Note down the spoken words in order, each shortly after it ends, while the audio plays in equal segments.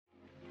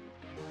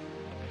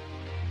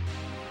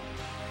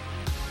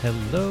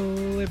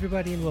Hello,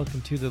 everybody, and welcome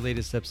to the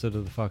latest episode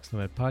of the Fox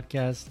Nomad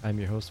podcast. I'm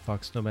your host,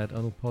 Fox Nomad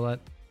Anupolat.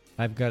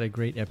 I've got a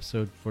great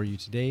episode for you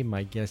today.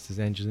 My guest is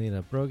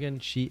Ayngelina Brogan.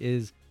 She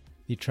is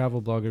the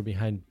travel blogger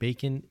behind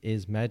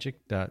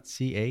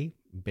baconismagic.ca.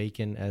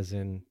 Bacon as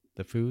in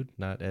the food,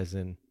 not as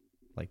in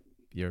like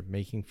you're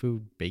making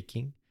food,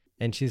 baking.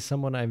 And she's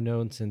someone I've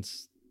known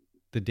since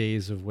the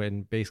days of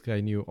when basically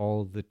I knew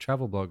all the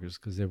travel bloggers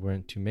because there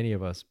weren't too many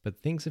of us. But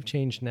things have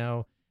changed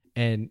now,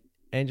 and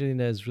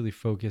Ayngelina is really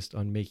focused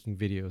on making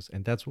videos,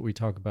 and that's what we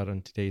talk about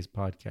on today's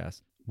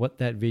podcast. What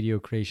that video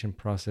creation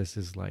process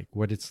is like,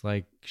 what it's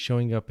like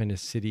showing up in a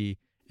city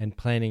and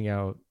planning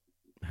out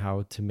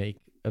how to make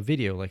a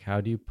video. Like,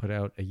 how do you put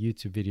out a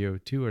YouTube video,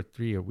 2 or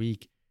 3 a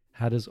week?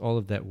 How does all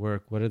of that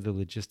work? What are the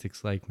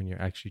logistics like when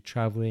you're actually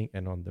traveling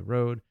and on the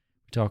road?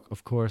 We talk,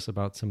 of course,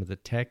 about some of the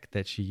tech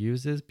that she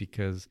uses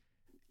because,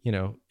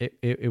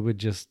 it would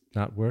just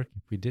not work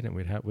if we didn't.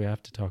 We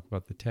have to talk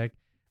about the tech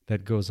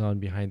that goes on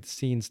behind the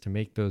scenes to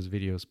make those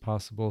videos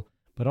possible,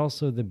 but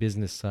also the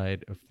business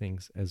side of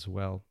things as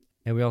well.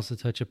 And we also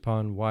touch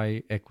upon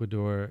why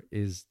Ecuador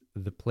is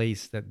the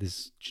place that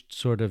this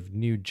sort of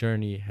new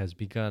journey has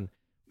begun.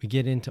 We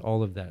get into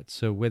all of that.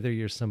 So whether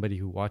you're somebody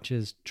who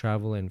watches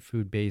travel and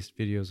food-based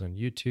videos on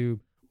YouTube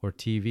or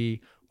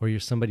TV, or you're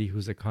somebody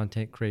who's a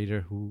content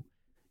creator who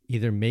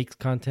either makes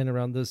content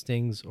around those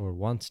things or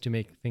wants to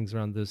make things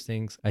around those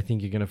things, I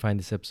think you're going to find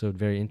this episode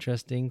very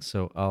interesting.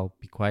 So I'll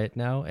be quiet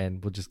now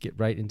and we'll just get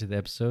right into the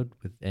episode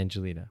with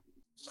Ayngelina.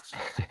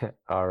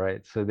 All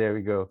right, so there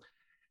we go.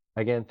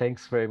 Again,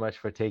 thanks very much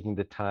for taking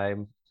the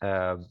time.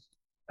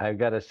 I've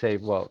got to say,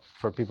 well,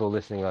 for people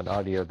listening on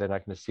audio, they're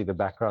not going to see the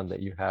background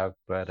that you have,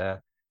 but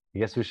I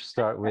guess we should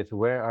start with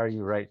where are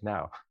you right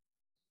now?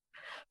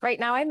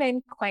 Right now, I'm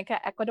in Cuenca,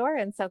 Ecuador,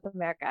 in South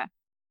America.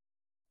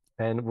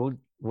 And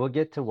we'll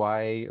get to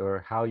why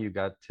or how you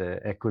got to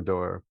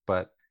Ecuador,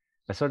 but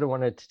I sort of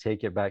wanted to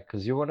take it back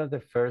because you're one of the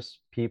first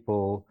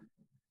people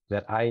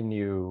that I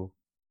knew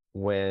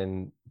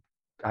when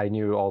I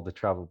knew all the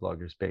travel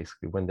bloggers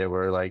basically when they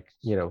were like,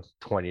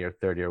 20 or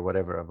 30 or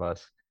whatever of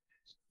us.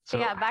 So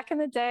Yeah, back in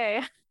the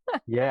day.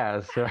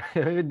 yeah, so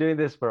I've been doing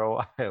this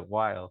for a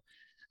while.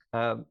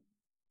 Um,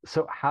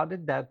 so how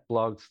did that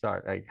blog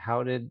start? Like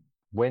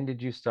when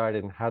did you start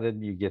and how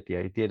did you get the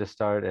idea to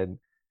start?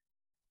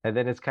 And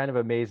then it's kind of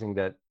amazing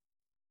that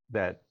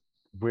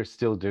we're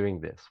still doing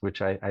this,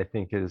 which I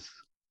think is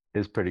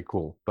pretty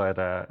cool.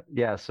 But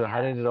yeah, so how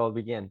Yeah. did it all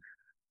begin?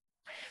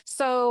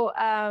 So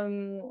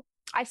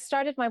I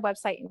started my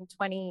website in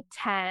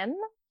 2010,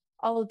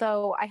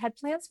 although I had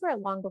plans for it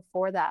long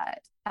before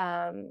that.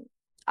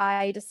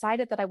 I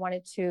decided that I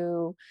wanted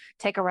to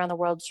take a round the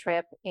world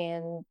trip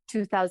in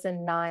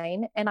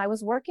 2009, and I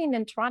was working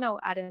in Toronto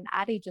at an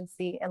ad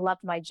agency and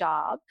loved my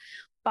job.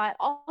 But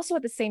also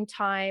at the same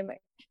time,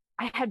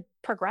 I had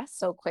progressed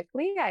so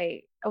quickly.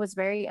 I was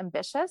very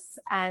ambitious,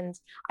 and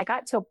I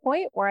got to a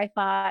point where I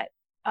thought,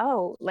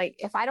 oh, like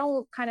if I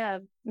don't kind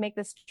of make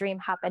this dream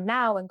happen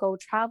now and go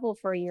travel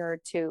for a year or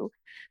two,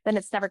 then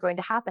it's never going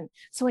to happen.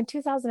 So in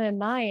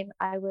 2009,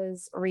 I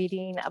was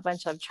reading a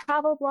bunch of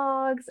travel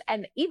blogs.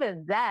 And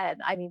even then,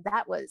 I mean,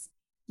 that was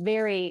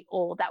very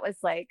old. That was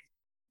like,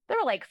 there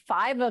were like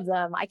 5 of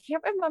them. I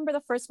can't remember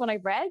the first one I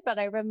read, but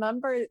I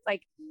remember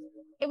like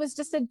it was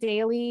just a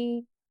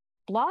daily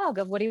blog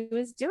of what he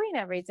was doing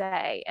every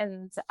day.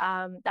 And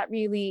that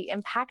really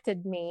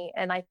impacted me.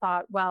 And I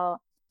thought,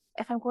 well,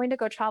 if I'm going to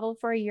go travel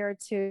for a year or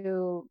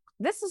two,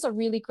 this is a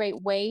really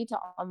great way to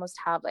almost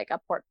have like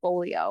a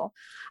portfolio.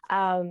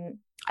 I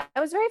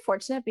was very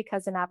fortunate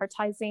because in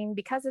advertising,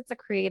 because it's a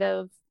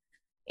creative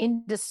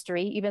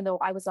industry, even though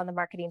I was on the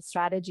marketing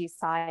strategy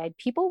side,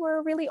 people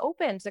were really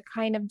open to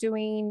kind of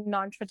doing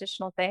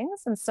non-traditional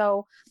things. And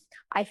so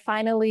I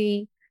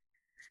finally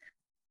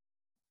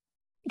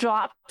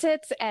dropped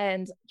it,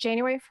 and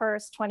January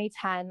 1st,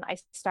 2010, I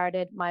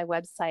started my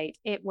website.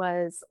 It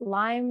was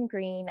lime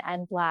green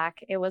and black.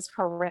 It was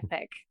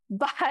horrific,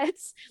 but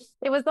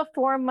it was the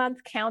 4 month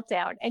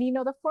countdown. And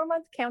the 4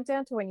 month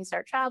countdown to when you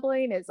start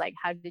traveling is like,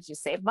 how did you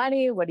save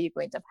money? What are you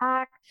going to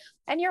pack?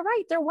 And you're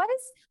right, there was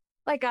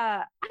like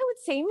I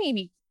would say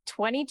maybe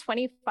 20,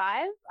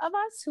 25 of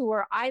us who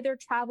were either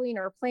traveling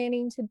or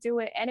planning to do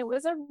it. And it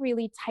was a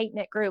really tight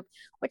knit group,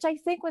 which I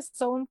think was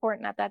so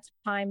important at that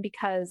time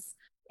because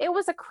it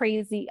was a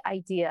crazy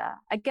idea.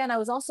 Again, I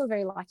was also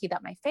very lucky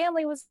that my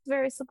family was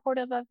very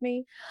supportive of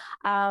me.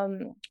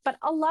 But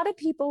a lot of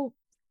people,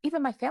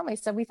 even my family,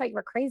 said, we thought you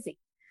were crazy.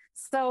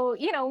 So,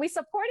 we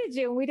supported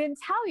you and we didn't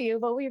tell you,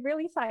 but we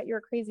really thought you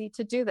were crazy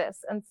to do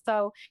this. And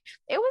so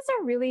it was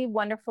a really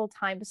wonderful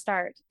time to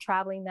start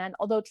traveling then.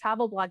 Although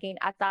travel blogging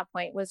at that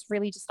point was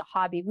really just a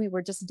hobby. We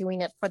were just doing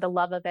it for the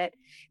love of it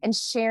and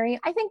sharing,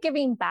 I think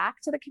giving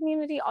back to the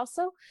community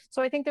also.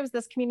 So I think there was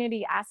this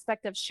community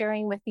aspect of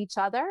sharing with each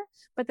other,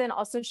 but then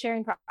also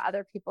sharing for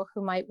other people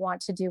who might want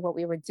to do what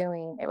we were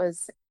doing. It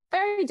was a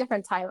very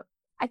different time.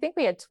 I think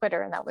we had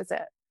Twitter and that was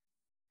it.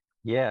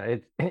 Yeah,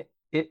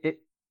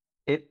 it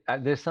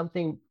there's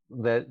something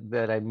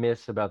that I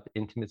miss about the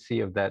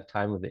intimacy of that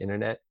time of the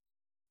internet,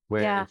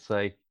 where Yeah. it's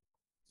like,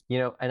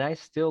 and I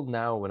still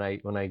now when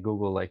I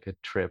Google like a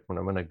trip, when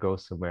I'm gonna go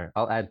somewhere,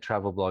 I'll add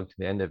travel blog to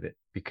the end of it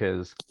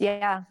because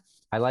Yeah.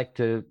 I like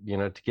to,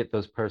 to get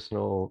those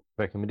personal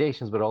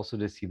recommendations, but also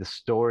to see the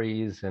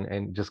stories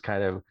and just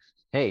kind of,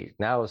 hey,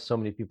 now so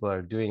many people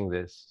are doing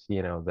this,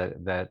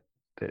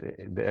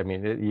 I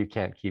mean, you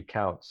can't keep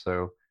count.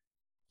 So,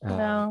 um,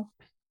 No.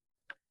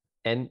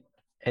 and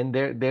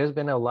there's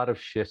been a lot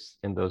of shifts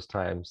in those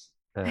times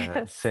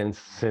Yes.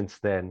 since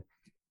then.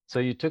 So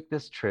you took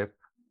this trip,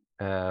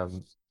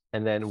 um,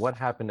 and then what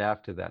happened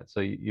after that? So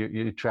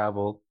you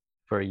traveled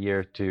for a year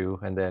or two,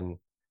 and then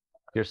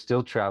you're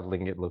still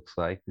traveling, it looks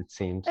like, it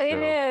seems It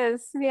still.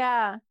 is.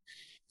 Yeah.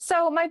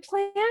 So my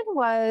plan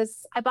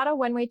was I bought a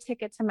one-way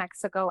ticket to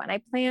Mexico and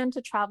I planned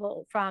to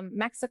travel from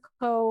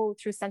Mexico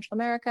through Central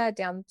America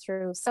down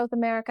through South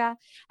America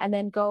and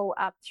then go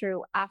up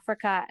through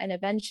Africa and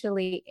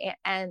eventually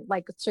and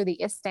like through the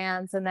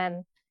Istans and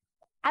then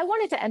I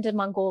wanted to end in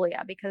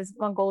Mongolia because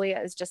Mongolia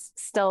is just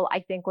still I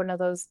think one of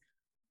those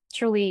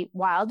truly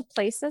wild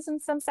places in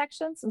some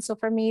sections. And so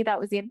for me that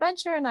was the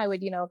adventure and I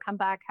would, come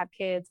back, have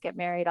kids, get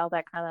married, all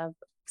that kind of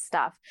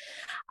stuff.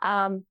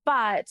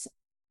 But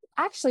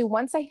actually,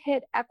 once I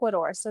hit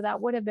Ecuador, so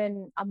that would have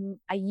been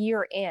a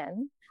year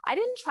in, I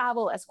didn't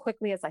travel as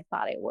quickly as I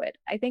thought I would.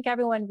 I think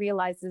everyone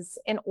realizes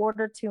in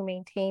order to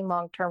maintain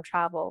long-term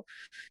travel,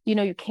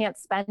 you can't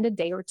spend a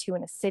day or two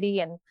in a city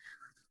and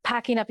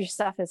packing up your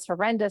stuff is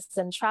horrendous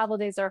and travel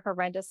days are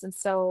horrendous. And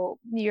so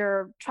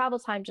your travel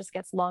time just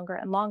gets longer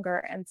and longer.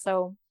 And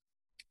so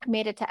I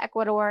made it to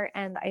Ecuador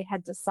and I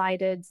had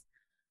decided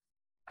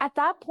at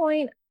that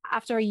point,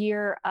 after a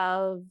year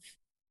of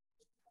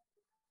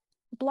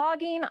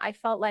blogging, I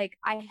felt like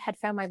I had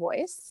found my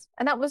voice.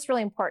 And that was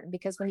really important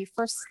because when you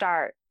first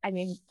start, I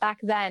mean, back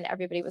then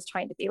everybody was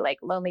trying to be like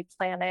Lonely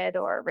Planet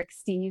or Rick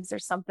Steves or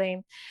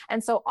something.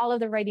 And so all of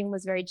the writing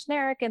was very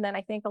generic. And then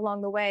I think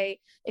along the way,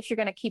 if you're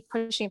going to keep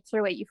pushing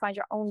through it, you find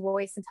your own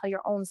voice and tell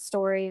your own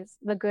stories,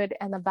 the good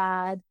and the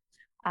bad.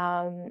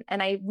 And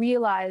I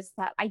realized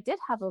that I did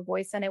have a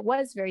voice and it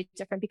was very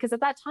different because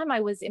at that time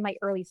I was in my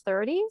early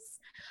 30s.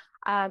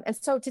 And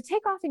so to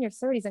take off in your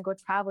 30s and go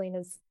traveling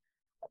is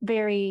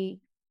very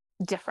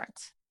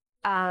different.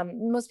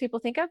 Most people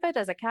think of it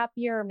as a gap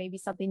year or maybe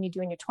something you do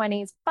in your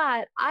 20s,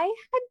 but I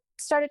had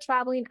started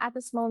traveling at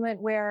this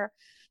moment where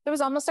there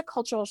was almost a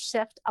cultural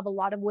shift of a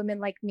lot of women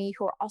like me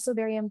who are also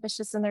very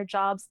ambitious in their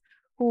jobs,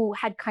 who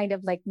had kind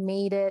of like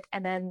made it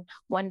and then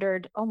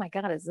wondered, oh my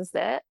God, is this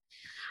it?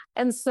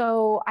 And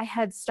so I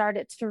had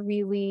started to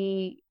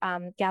really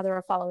gather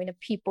a following of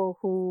people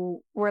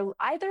who were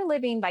either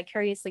living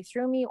vicariously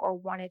through me or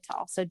wanted to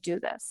also do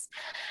this.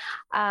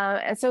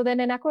 And so then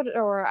in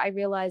Ecuador, I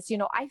realized,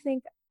 I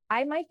think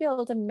I might be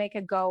able to make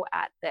a go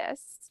at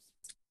this.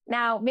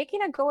 Now,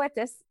 making a go at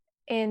this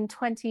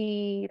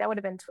that would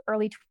have been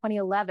early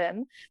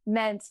 2011,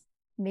 meant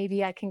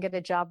maybe I can get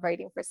a job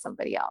writing for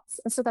somebody else.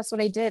 And so that's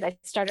what I did. I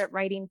started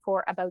writing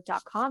for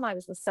about.com. I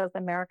was the South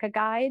America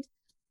guide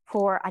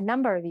for a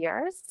number of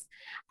years,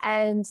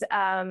 and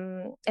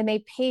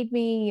they paid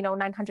me,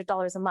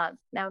 $900 a month.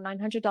 Now,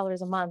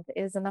 $900 a month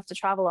is enough to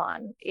travel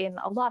on in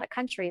a lot of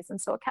countries,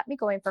 and so it kept me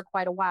going for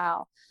quite a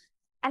while.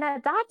 And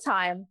at that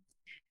time,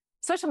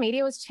 social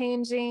media was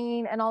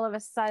changing, and all of a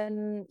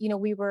sudden,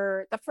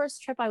 the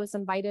first trip I was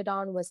invited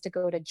on was to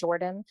go to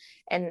Jordan,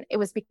 and it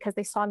was because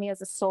they saw me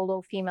as a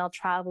solo female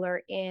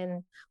traveler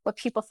in what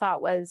people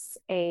thought was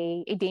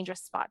a dangerous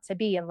spot to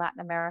be in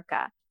Latin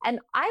America. And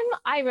I'm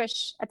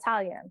Irish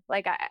Italian.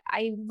 Like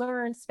I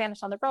learned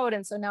Spanish on the road.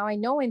 And so now I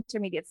know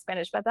intermediate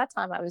Spanish. But at that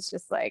time, I was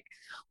just like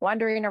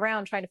wandering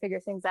around trying to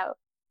figure things out.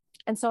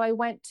 And so I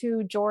went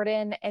to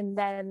Jordan. And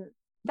then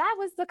that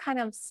was the kind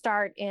of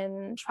start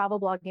in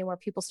travel blogging where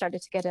people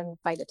started to get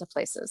invited to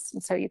places.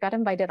 And so you got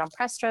invited on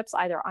press trips,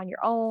 either on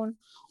your own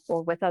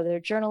or with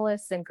other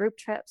journalists and group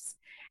trips.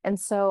 And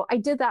so I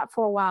did that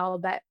for a while,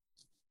 but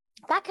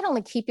that can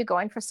only keep you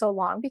going for so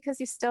long because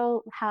you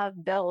still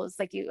have bills.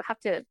 Like you have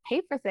to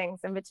pay for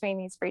things in between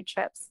these free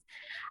trips.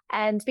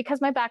 And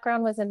because my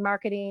background was in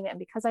marketing and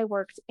because I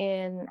worked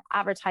in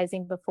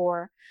advertising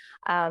before,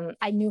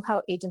 I knew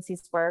how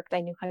agencies worked.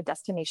 I knew how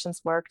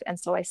destinations worked. And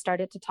so I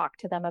started to talk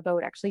to them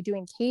about actually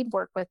doing paid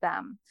work with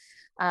them.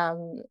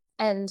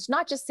 And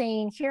not just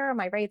saying, here are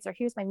my rates or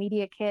here's my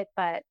media kit,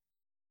 but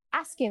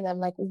asking them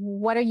like,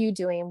 what are you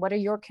doing? What are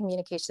your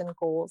communication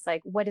goals?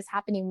 Like, what is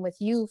happening with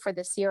you for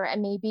this year?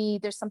 And maybe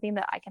there's something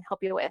that I can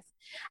help you with.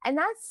 And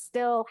that's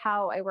still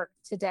how I work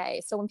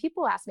today. So when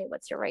people ask me,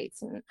 what's your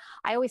rates? And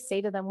I always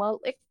say to them,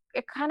 well, it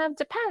kind of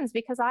depends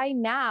because I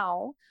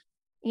now,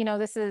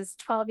 this is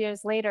 12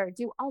 years later,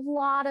 do a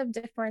lot of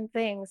different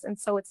things. And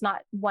so it's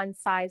not one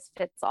size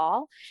fits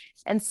all.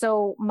 And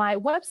so my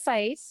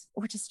website,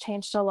 which has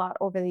changed a lot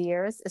over the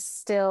years, is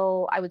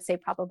still, I would say,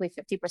 probably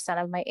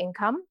 50% of my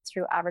income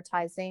through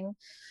advertising.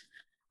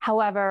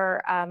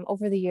 However,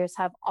 over the years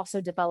have also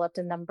developed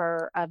a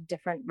number of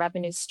different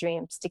revenue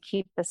streams to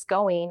keep this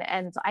going.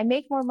 And I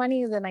make more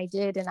money than I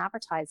did in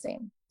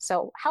advertising.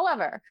 So,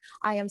 however,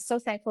 I am so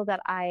thankful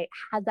that I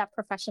had that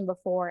profession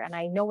before, and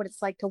I know what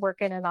it's like to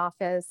work in an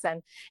office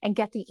and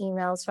get the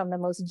emails from the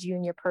most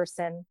junior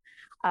person.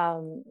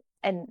 Um,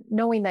 and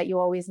knowing that you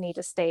always need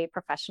to stay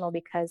professional,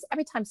 because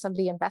every time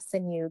somebody invests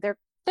in you, they're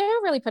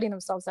really putting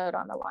themselves out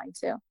on the line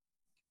too.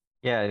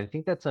 Yeah, I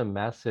think that's a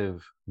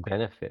massive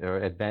benefit or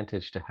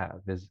advantage to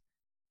have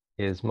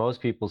is most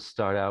people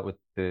start out with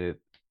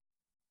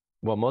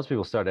most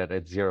people start out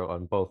at zero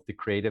on both the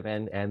creative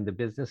end and the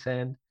business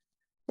end.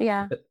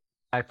 Yeah. But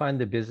I find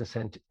the business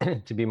end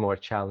to be more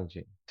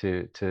challenging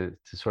to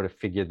sort of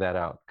figure that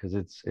out because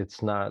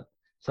it's not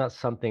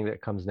something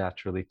that comes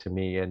naturally to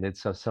me, and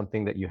it's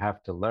something that you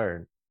have to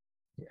learn,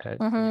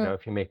 Hmm.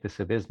 if you make this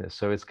a business.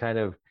 So it's kind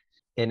of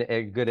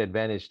a good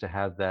advantage to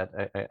have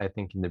that. I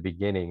think in the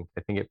beginning,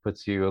 I think it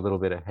puts you a little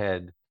bit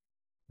ahead.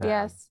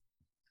 Yes.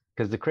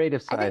 Because the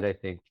creative I side, think, I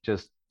think,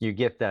 just you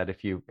get that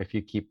if you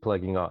keep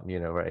plugging on,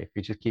 right? If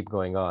you just keep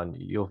going on,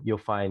 you'll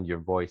find your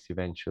voice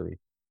eventually.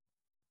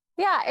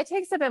 yeah, it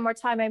takes a bit more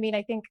time. I mean,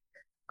 I think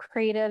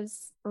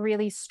creatives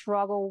really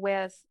struggle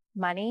with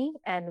money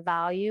and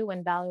value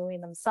and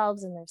valuing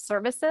themselves and their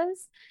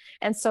services.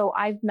 And so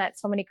I've met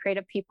so many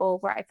creative people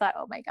where I thought,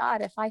 oh my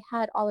God, if I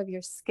had all of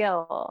your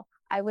skill,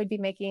 I would be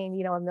making,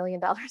 $1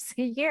 million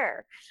a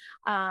year.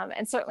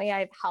 And certainly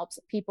I've helped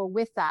people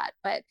with that.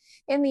 But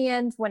in the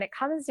end, when it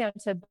comes down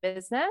to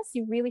business,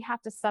 you really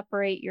have to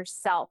separate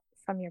yourself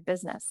from your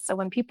business. So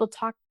when people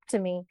talk to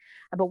me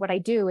about what I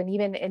do, and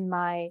even in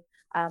my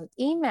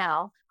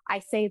email, I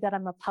say that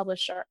I'm a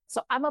publisher.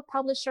 So I'm a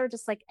publisher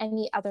just like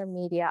any other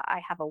media.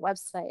 I have a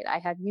website, I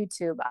have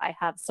YouTube, I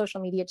have social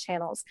media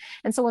channels.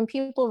 And so when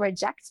people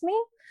reject me,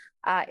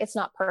 it's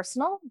not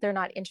personal. They're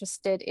not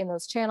interested in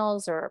those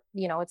channels, or,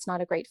 it's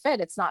not a great fit.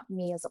 It's not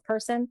me as a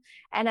person.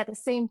 And at the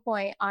same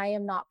point, I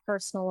am not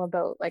personal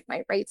about like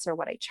my rates or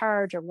what I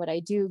charge or what I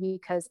do,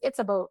 because it's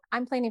about,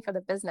 I'm planning for the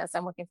business.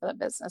 I'm working for the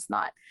business,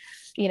 not,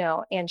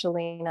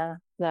 Angelina,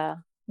 the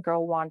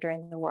girl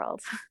wandering the world.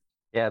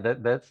 Yeah,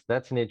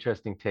 that's an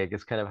interesting take.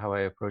 It's kind of how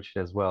I approach it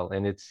as well,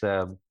 and it's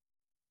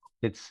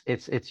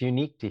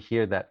unique to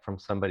hear that from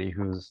somebody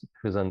who's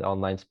on the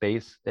online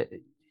space.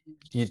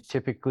 You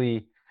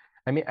typically,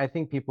 I mean, I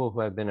think people who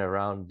have been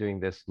around doing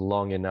this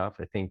long enough,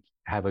 I think,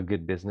 have a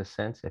good business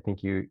sense. I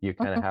think you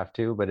kind of have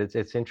to, but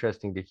it's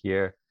interesting to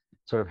hear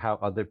sort of how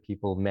other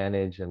people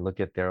manage and look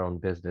at their own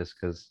business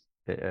because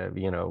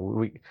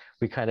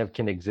we kind of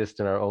can exist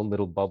in our own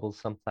little bubbles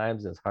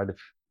sometimes. And it's hard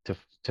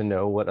to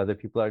know what other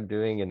people are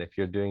doing and if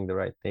you're doing the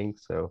right thing.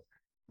 So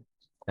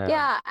um,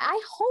 Yeah,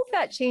 I hope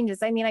that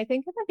changes. I mean, I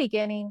think in the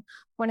beginning,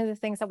 one of the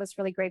things that was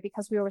really great,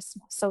 because we were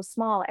so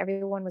small,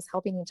 everyone was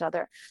helping each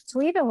other.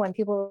 So even when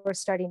people were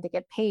starting to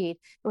get paid,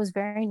 it was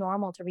very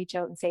normal to reach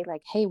out and say,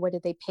 like, hey, what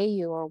did they pay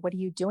you? Or what are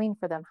you doing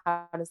for them?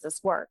 How does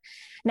this work?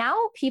 Now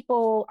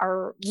people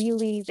are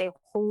really, they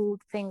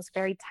hold things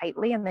very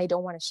tightly and they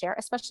don't want to share,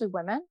 especially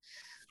women.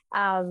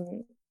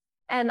 Um,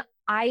 and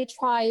I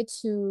try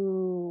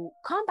to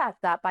combat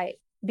that by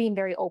being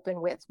very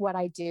open with what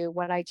I do,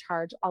 what I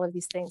charge, all of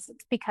these things.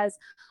 It's because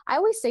I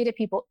always say to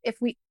people, if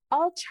we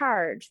all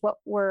charge what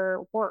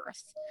we're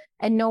worth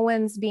and no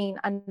one's being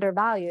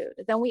undervalued,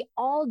 then we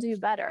all do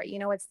better.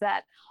 It's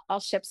that all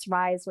ships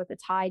rise with the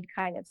tide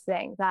kind of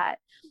thing, that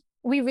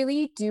we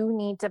really do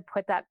need to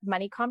put that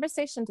money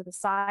conversation to the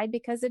side,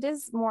 because it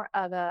is more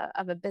of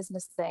a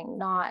business thing,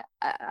 not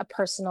a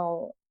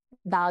personal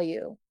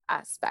value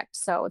aspect.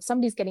 So if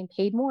somebody's getting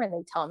paid more and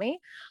they tell me,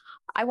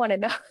 I want to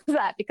know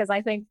that, because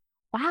I think,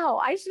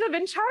 wow, I should have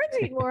been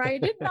charging more. I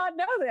did not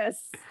know this.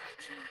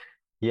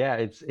 Yeah,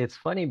 it's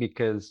funny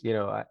because,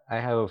 I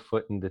have a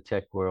foot in the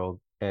tech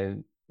world,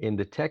 and in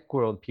the tech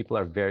world, people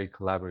are very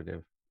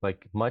collaborative,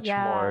 like much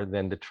more Yeah.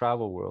 than the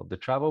travel world. The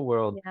travel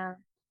world, Yeah.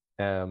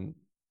 um,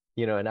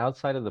 and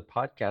outside of the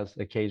podcast,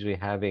 occasionally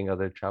having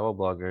other travel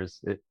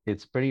bloggers,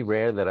 it's pretty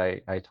rare that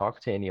I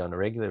talk to any on a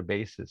regular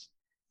basis.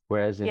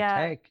 Whereas in Yeah.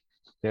 tech,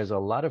 there's a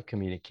lot of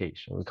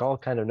communication. We all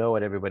kind of know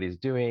what everybody's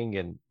doing,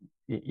 and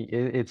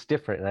it's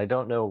different. And I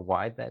don't know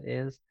why that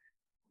is,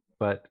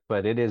 but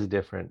it is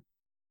different.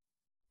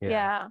 Yeah.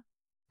 Yeah. I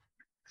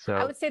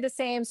So would say the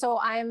same. So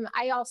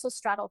I also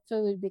straddle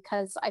food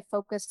because I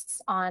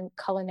focus on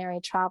culinary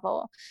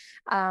travel.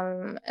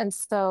 And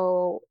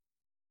so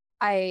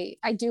I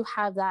do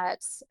have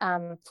that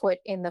foot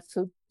in the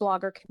food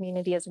blogger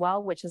community as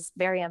well, which is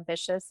very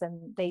ambitious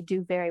and they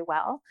do very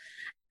well.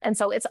 And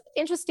so it's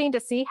interesting to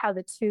see how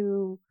the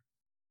two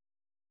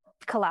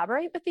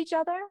collaborate with each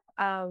other.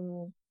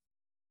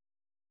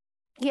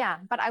 Yeah,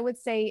 but I would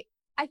say,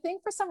 I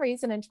think for some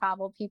reason in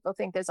travel, people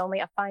think there's only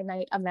a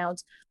finite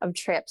amount of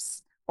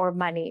trips or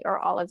money or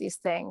all of these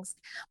things.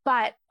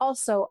 But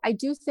also, I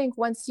do think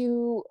once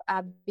you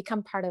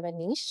become part of a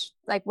niche,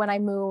 like when I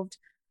moved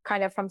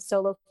kind of from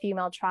solo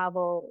female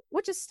travel,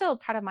 which is still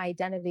part of my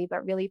identity,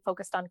 but really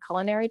focused on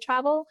culinary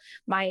travel,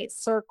 my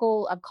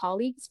circle of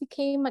colleagues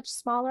became much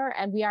smaller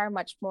and we are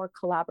much more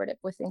collaborative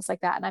with things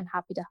like that. And I'm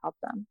happy to help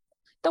them.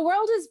 The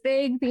world is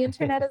big, the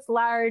internet is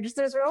large,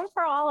 there's room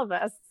for all of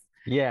us.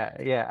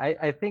 Yeah.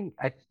 I think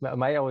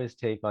my always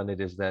take on it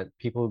is that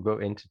people who go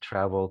into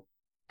travel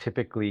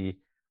typically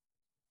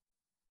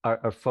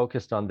are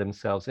focused on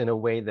themselves in a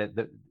way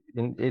that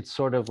it's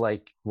sort of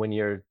like when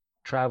you're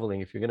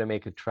traveling, if you're going to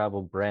make a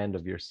travel brand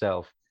of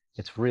yourself,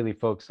 it's really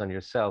focused on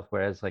yourself.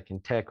 Whereas like in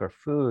tech or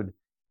food,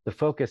 the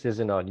focus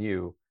isn't on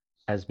you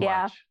as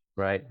Yeah. much,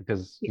 right?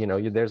 Because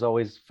there's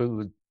always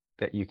food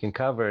that you can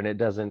cover, and it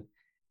doesn't.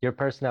 Your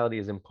personality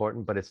is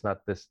important, but it's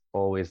not this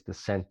always the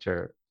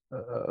center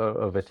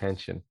of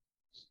attention.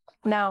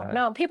 No, Uh,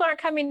 no, people aren't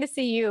coming to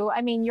see you.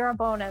 I mean, you're a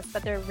bonus,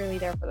 but they're really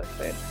there for the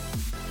food.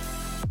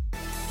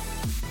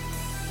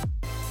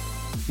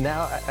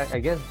 Now, I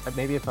guess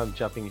maybe if I'm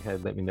jumping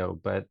ahead, let me know.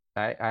 But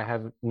I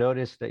have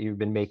noticed that you've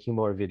been making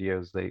more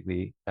videos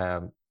lately,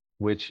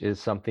 which is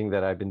something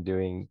that I've been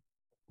doing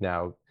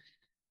now.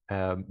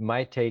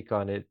 My take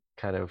on it,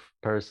 kind of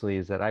personally,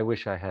 is that I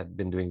wish I had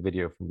been doing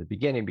video from the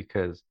beginning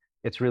because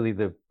it's really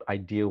the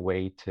ideal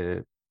way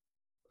to,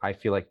 I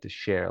feel like, to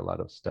share a lot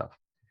of stuff.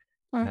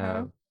 Mm-hmm.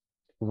 Um,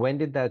 when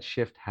did that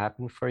shift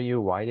happen for you?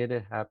 Why did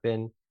it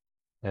happen?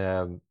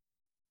 Um,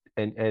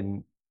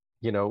 and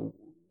you know,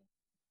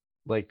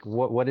 like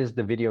what is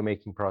the video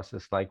making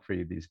process like for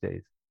you these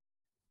days?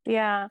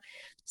 Yeah.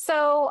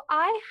 So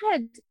I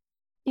had,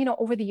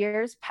 over the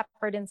years,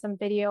 peppered in some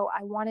video.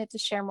 I wanted to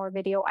share more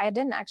video. I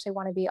didn't actually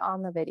want to be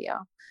on the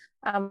video,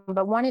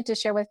 but wanted to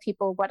share with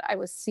people what I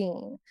was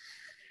seeing.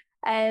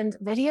 And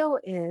video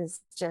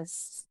is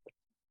just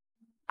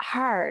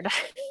hard.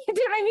 You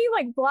know what I mean?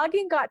 Like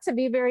blogging got to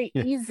be very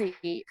Yeah.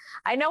 easy.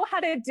 I know how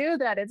to do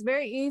that. It's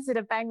very easy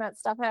to bang that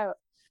stuff out.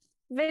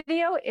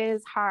 Video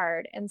is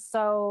hard. And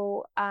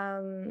so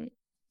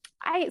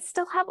I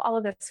still have all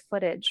of this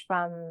footage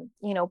from,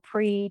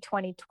 pre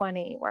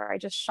 2020 where I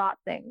just shot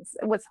things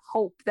with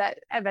hope that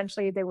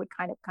eventually they would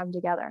kind of come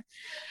together.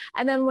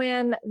 And then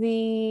when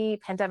the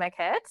pandemic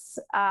hit,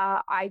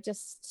 I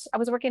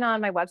was working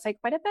on my website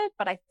quite a bit,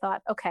 but I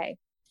thought, okay,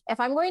 if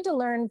I'm going to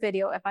learn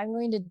video, if I'm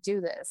going to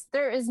do this,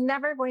 there is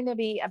never going to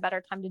be a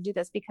better time to do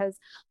this because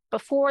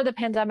before the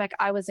pandemic,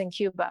 I was in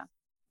Cuba.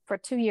 For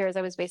 2 years,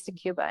 I was based in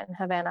Cuba, in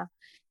Havana.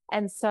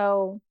 And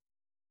so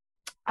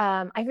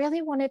I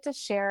really wanted to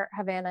share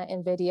Havana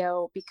in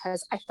video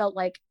because I felt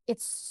like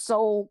it's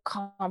so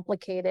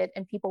complicated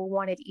and people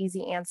wanted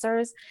easy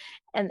answers.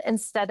 And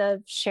instead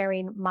of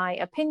sharing my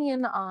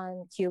opinion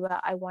on Cuba,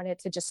 I wanted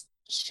to just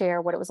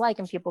share what it was like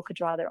and people could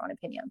draw their own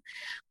opinion.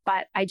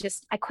 But I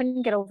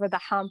couldn't get over the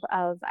hump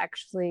of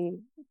actually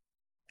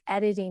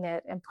editing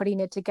it and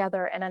putting it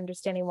together and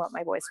understanding what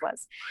my voice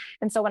was.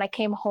 And so when I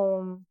came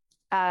home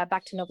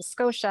back to Nova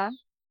Scotia,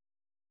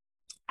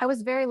 I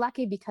was very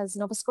lucky because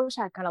Nova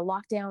Scotia had kind of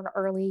locked down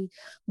early.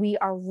 We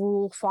are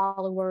rule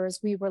followers.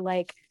 We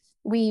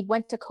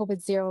went to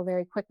COVID zero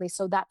very quickly.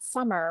 So that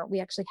summer we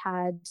actually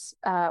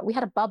we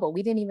had a bubble.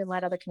 We didn't even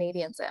let other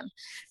Canadians in.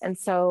 And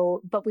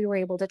so, but we were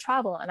able to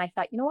travel. And I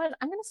thought, you know what,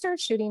 I'm going to start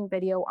shooting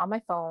video on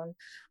my phone.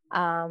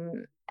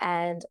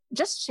 And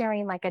just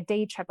sharing like a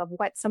day trip of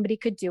what somebody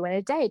could do in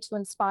a day to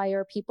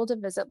inspire people to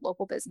visit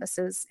local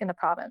businesses in the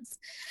province.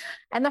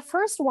 And the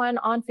first one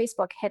on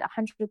Facebook hit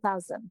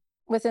 100,000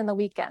 within the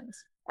weekend.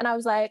 And I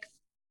was like,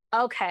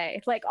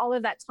 okay, like all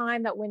of that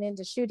time that went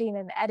into shooting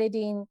and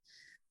editing.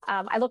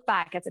 I look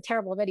back, it's a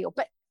terrible video.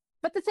 But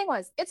the thing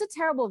was, it's a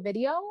terrible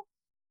video,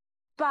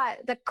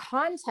 but the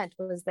content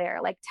was there.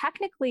 Like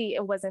technically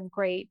it wasn't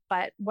great,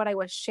 but what I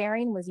was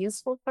sharing was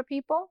useful for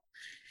people.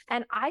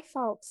 And I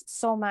felt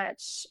so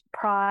much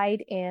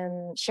pride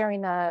in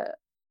sharing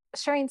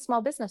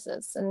small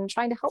businesses and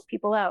trying to help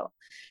people out.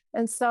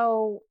 And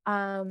so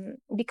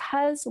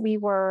because we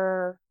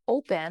were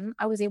open,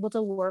 I was able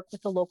to work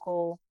with the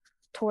local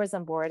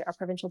tourism board, our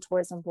provincial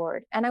tourism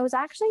board. And I was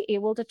actually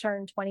able to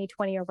turn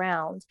 2020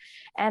 around.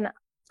 And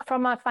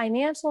from a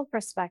financial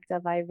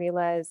perspective, I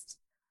realized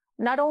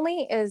not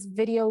only is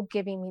video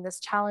giving me this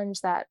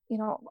challenge that,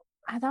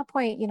 at that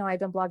point, I've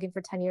been blogging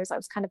for 10 years. I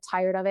was kind of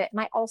tired of it. And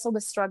I also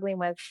was struggling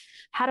with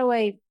how do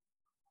I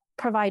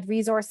provide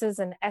resources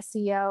and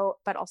SEO,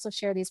 but also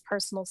share these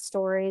personal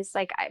stories.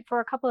 For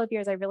a couple of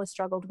years, I really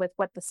struggled with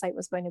what the site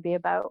was going to be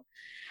about.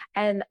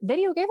 And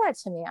video gave that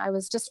to me. I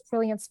was just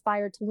really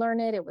inspired to learn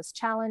it. It was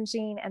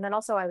challenging. And then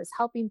also I was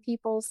helping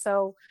people.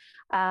 So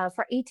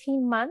for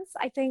 18 months,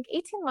 I think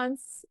 18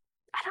 months,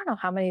 I don't know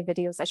how many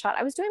videos I shot.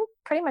 I was doing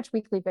pretty much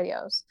weekly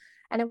videos.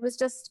 And it was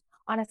just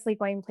honestly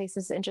going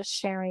places and just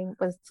sharing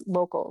with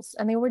locals.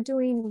 And they were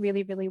doing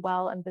really, really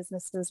well. And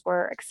businesses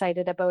were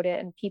excited about it.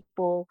 And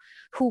people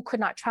who could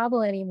not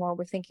travel anymore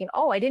were thinking,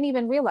 oh, I didn't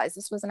even realize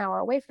this was an hour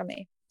away from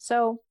me.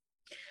 So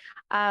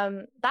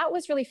that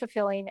was really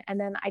fulfilling. And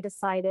then I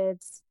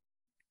decided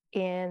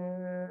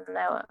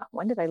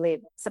when did I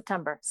leave?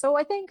 September. So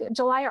I think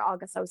July or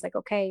August, I was like,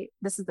 okay,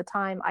 this is the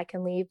time I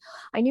can leave.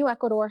 I knew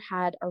Ecuador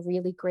had a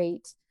really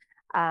great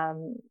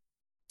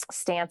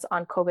stance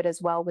on COVID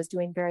as well, was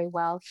doing very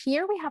well.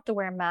 Here we have to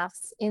wear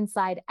masks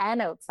inside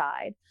and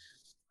outside.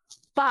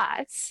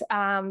 But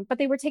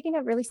they were taking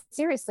it really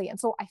seriously. And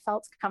so I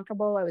felt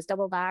comfortable. I was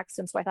double vaxxed.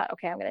 And so I thought,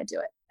 okay, I'm going to do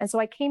it. And so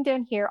I came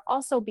down here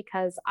also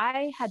because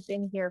I had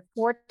been here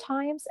 4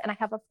 times and I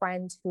have a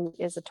friend who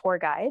is a tour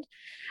guide.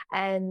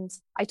 And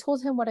I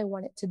told him what I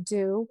wanted to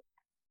do.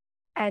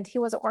 And he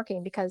wasn't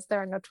working because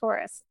there are no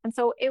tourists. And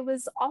so it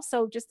was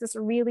also just this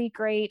really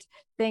great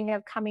thing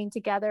of coming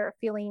together,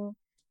 feeling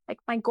like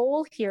my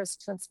goal here is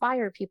to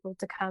inspire people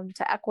to come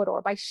to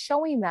Ecuador by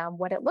showing them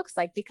what it looks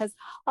like, because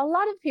a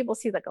lot of people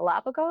see the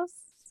Galapagos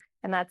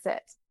and that's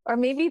it. Or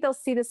maybe they'll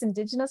see this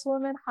indigenous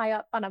woman high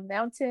up on a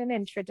mountain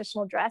in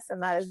traditional dress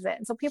and that is it.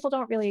 And so people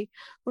don't really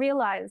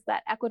realize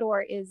that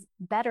Ecuador is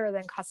better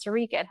than Costa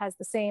Rica. It has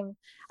the same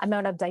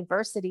amount of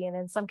diversity and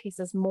in some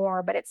cases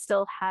more, but it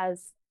still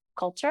has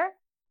culture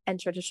and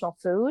traditional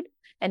food,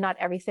 and not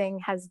everything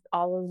has,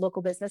 all the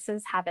local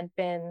businesses haven't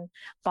been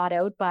bought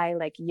out by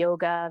like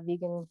yoga,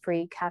 vegan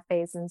free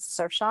cafes and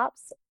surf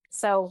shops.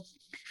 So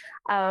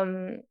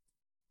in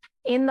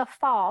the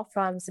fall,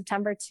 from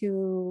September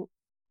to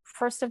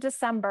 1st of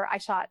December, I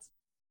shot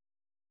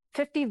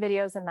 50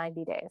 videos in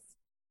 90 days,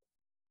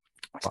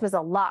 which was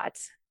a lot.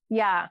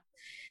 Yeah.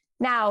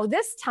 Now,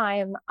 this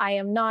time I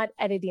am not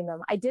editing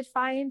them. I did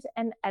find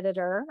an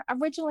editor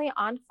originally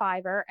on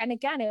Fiverr. And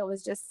again, it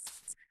was just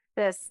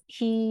this.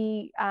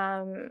 He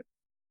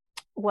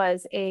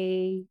was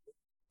a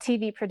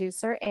TV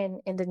producer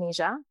in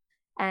Indonesia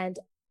and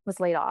was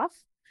laid off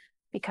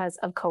because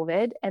of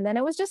COVID. And then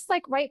it was just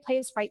like right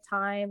place, right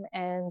time.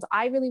 And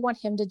I really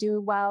want him to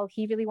do well.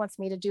 He really wants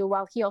me to do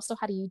well. He also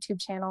had a YouTube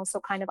channel, so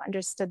kind of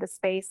understood the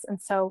space.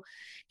 And so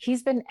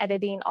he's been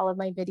editing all of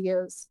my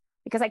videos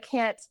because I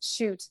can't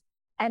shoot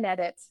and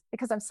edit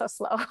because I'm so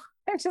slow.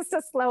 I'm just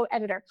a slow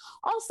editor.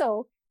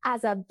 Also,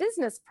 as a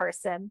business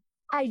person,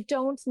 I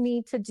don't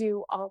need to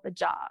do all the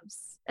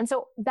jobs. And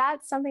so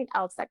that's something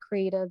else that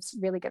creatives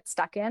really get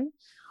stuck in.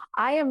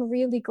 I am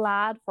really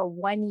glad for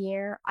 1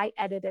 year I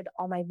edited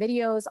all my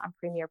videos on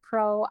Premiere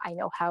Pro. I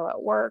know how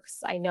it works.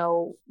 I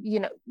know,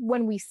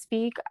 when we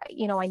speak,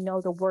 I know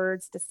the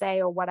words to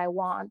say or what I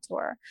want.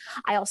 Or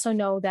I also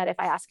know that if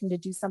I ask him to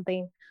do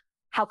something,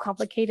 how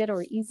complicated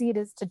or easy it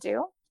is to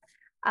do.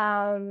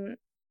 And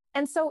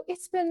so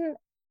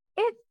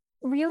it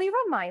really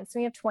reminds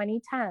me of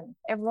 2010.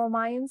 It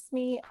reminds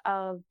me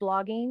of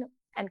blogging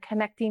and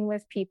connecting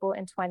with people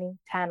in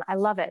 2010. I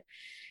love it.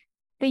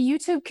 The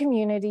YouTube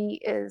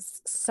community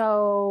is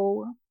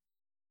so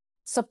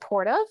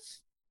supportive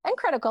and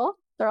critical.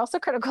 They're also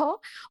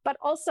critical, but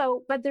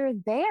they're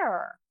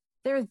there.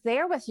 They're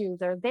there with you.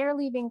 They're there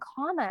leaving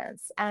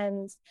comments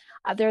and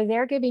they're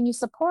there giving you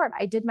support.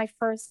 I did my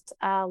first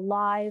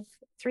live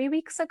 3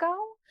 weeks ago.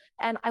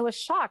 And I was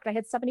shocked. I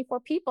had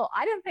 74 people.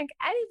 I didn't think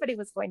anybody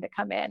was going to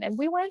come in. And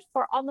we went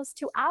for almost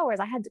 2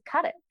 hours. I had to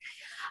cut it.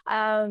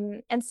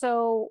 And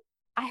so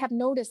I have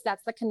noticed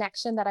that's the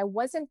connection that I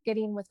wasn't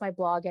getting with my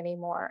blog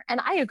anymore. And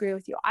I agree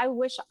with you. I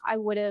wish I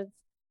would have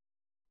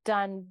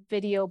done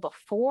video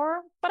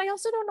before, but I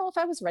also don't know if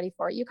I was ready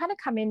for it. You kind of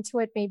come into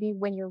it maybe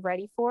when you're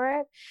ready for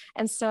it.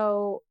 And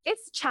so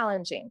it's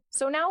challenging.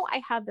 So now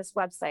I have this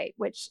website,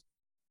 which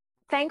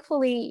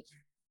thankfully,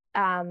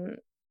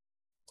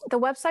 the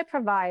website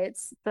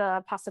provides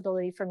the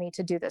possibility for me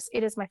to do this.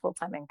 It is my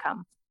full-time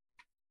income.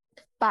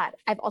 But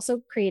I've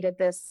also created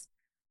this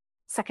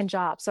second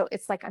job. So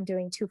it's like I'm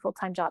doing 2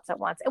 full-time jobs at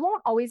once. It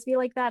won't always be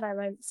like that.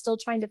 I'm still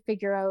trying to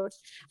figure out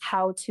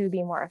how to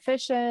be more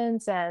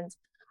efficient. And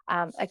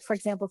like, for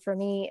example, for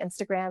me,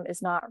 Instagram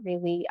is not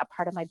really a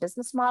part of my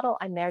business model.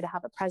 I'm there to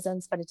have a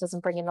presence, but it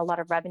doesn't bring in a lot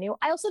of revenue.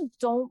 I also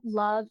don't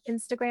love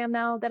Instagram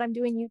now that I'm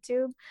doing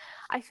YouTube.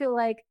 I feel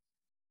like,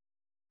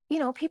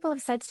 people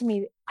have said to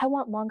me, I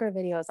want longer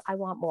videos. I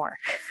want more.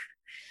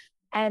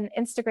 And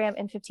Instagram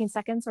in 15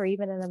 seconds or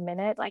even in a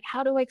minute, like,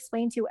 how do I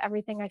explain to you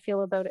everything I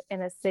feel about it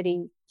in a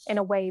city in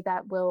a way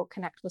that will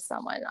connect with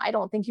someone? I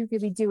don't think you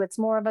really do. It's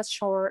more of a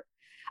short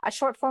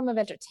form of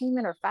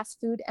entertainment or fast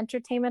food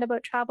entertainment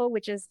about travel,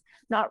 which is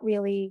not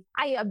really,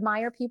 I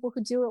admire people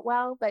who do it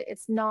well, but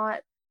it's not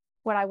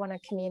what I want to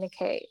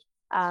communicate.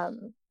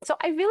 So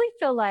I really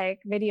feel like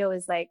video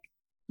is like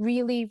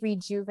really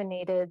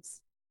rejuvenated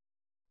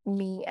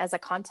me as a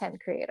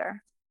content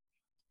creator.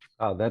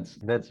 Oh, that's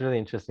really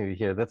interesting to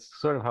hear. That's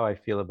sort of how I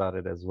feel about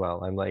it as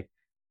well. I'm like,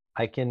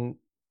 I can,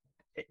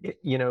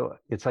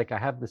 it's like I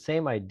have the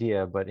same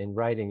idea, but in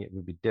writing it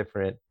would be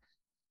different.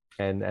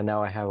 And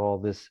now I have all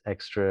this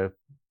extra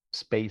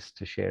space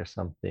to share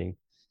something.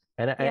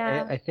 And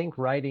Yeah. I think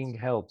writing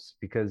helps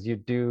because you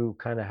do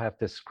kind of have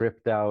to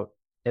script out,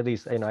 at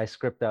least, I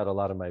script out a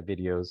lot of my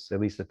videos,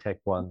 at least the tech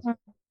ones.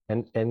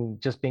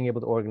 And just being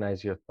able to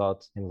organize your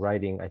thoughts in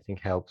writing, I think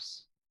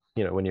helps,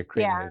 when you're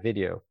creating a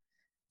video.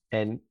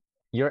 And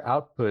your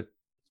output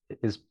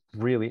is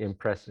really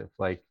impressive.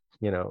 Like,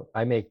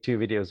 I make 2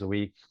 videos a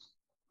week.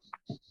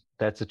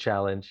 That's a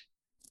challenge.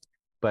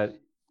 But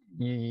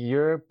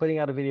you're putting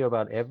out a video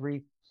about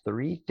every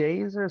 3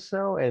 days or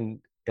so, and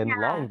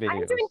long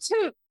videos. I'm doing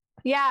 2.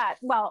 Yeah.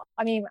 Well,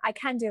 I mean, I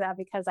can do that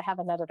because I have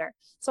an editor.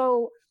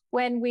 So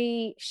when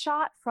we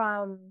shot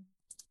from,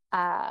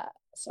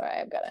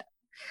 sorry, I've got it.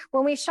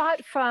 When we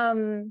shot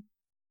from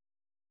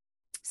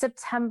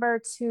September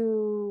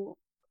to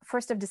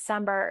 1st of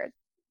December,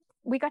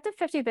 we got to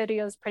 50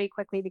 videos pretty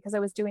quickly because I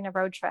was doing a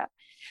road trip.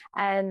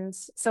 And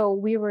so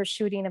we were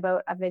shooting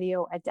about a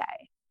video a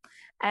day.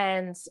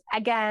 And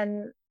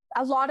again,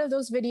 a lot of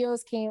those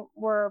videos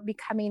were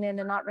coming in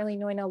and not really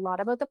knowing a lot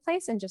about the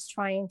place and just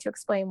trying to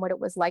explain what it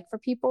was like for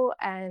people.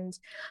 And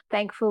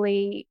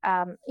thankfully,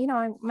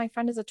 my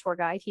friend is a tour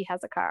guide. He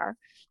has a car.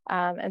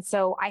 And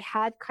so I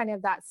had kind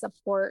of that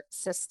support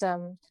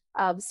system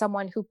of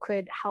someone who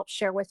could help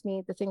share with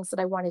me the things that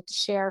I wanted to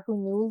share, who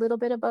knew a little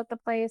bit about the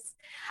place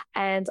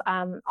and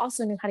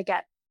also knew how to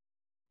get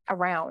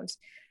around.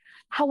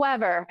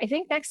 However, I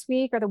think next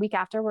week or the week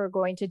after, we're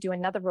going to do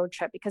another road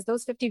trip because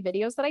those 50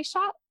 videos that I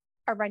shot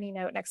are running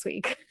out next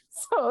week.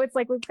 So it's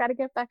like, we've got to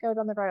get back out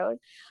on the road.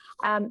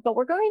 But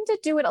we're going to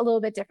do it a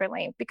little bit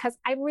differently because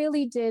I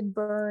really did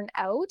burn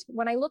out.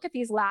 When I look at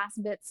these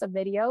last bits of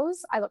videos,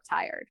 I look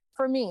tired.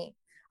 For me,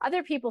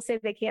 other people say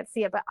they can't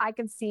see it, but I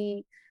can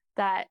see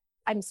that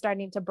I'm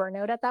starting to burn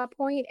out at that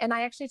point. And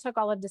I actually took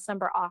all of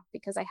December off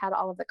because I had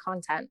all of the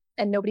content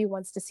and nobody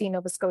wants to see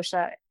Nova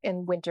Scotia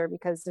in winter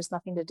because there's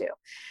nothing to do.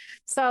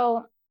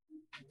 So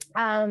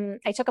I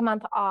took a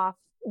month off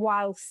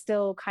while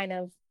still kind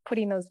of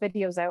putting those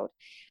videos out.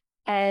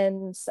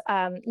 And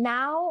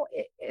now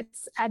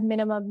it's at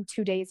minimum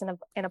 2 days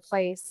in a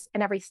place.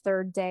 And every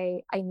third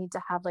day, I need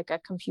to have like a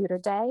computer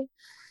day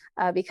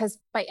because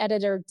my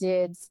editor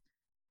did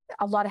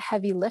a lot of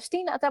heavy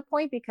lifting at that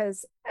point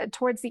because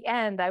towards the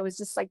end, I was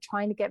just like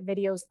trying to get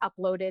videos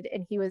uploaded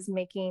and he was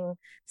making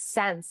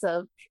sense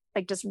of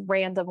like just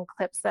random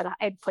clips that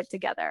I'd put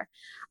together.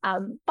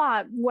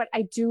 But what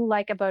I do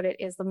like about it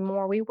is the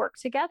more we work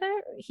together,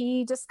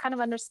 he just kind of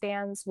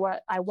understands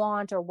what I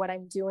want or what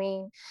I'm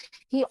doing.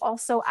 He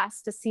also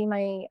asked to see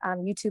my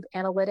YouTube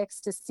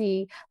analytics to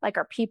see like,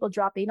 are people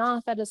dropping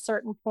off at a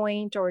certain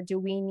point or do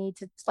we need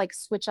to like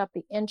switch up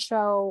the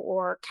intro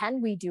or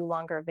can we do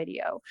longer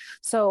video?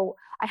 So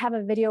I have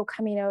a video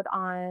coming out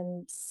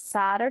on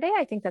Saturday.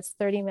 I think that's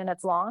 30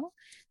 minutes long.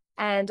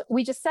 And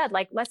we just said,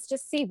 like, let's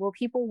just see, will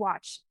people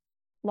watch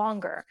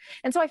longer?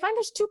 And so I find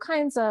there's two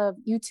kinds of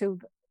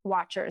YouTube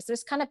watchers.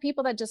 There's kind of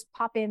people that just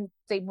pop in,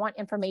 they want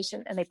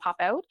information and they pop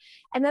out.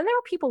 And then there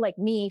are people like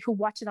me who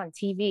watch it on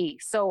TV.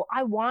 So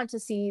I want to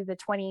see the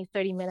 20,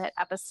 30-minute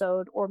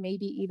episode or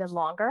maybe even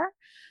longer.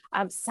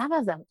 Some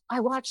of them,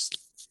 I watched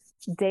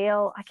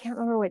Dale, I can't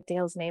remember what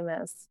Dale's name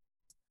is.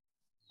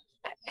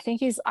 I think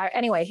he's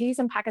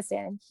in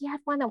Pakistan. He had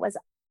one that was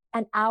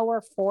an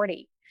hour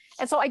 40.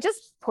 And so I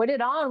just put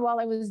it on while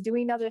I was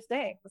doing other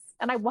things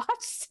and I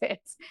watched it.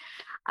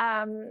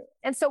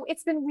 And so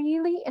it's been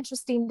really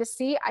interesting to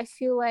see. I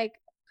feel like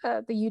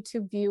the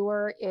YouTube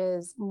viewer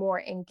is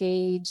more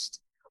engaged,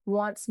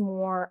 wants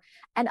more,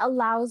 and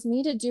allows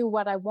me to do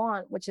what I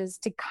want, which is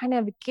to kind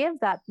of give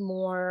that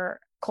more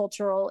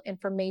cultural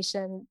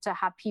information, to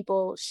have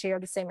people share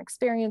the same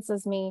experience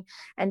as me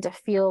and to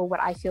feel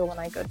what I feel when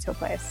I go to a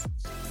place.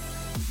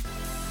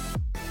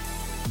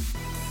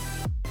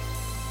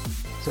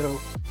 So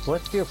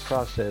what's your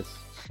process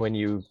when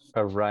you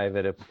arrive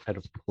at a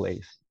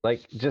place?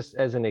 Like, just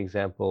as an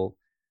example,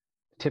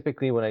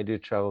 typically when I do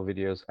travel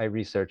videos, I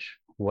research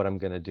what I'm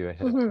going to do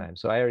ahead of time.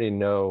 So I already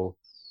know,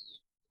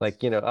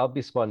 like, I'll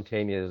be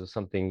spontaneous if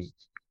something,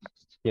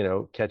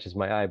 catches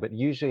my eye. But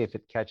usually if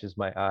it catches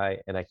my eye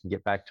and I can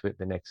get back to it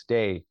the next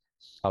day,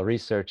 I'll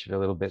research it a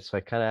little bit. So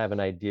I kind of have an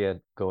idea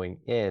going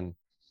in.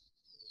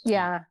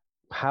 Yeah.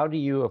 How do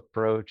you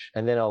approach,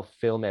 and then I'll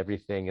film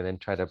everything and then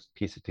try to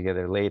piece it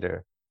together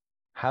later.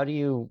 How do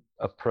you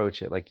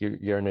approach it? Like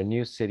you're in a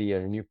new city or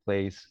a new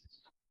place,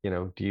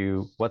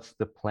 what's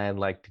the plan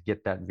like to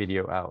get that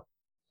video out?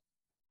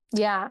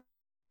 Yeah.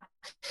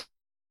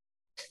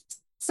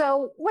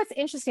 So what's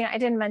interesting, I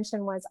didn't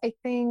mention was, I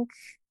think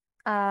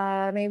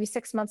maybe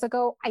 6 months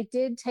ago, I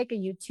did take a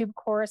YouTube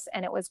course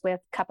and it was with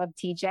Cup of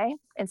TJ.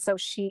 And so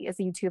she is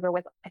a YouTuber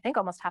with, I think,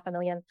 almost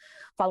 500,000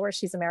 followers.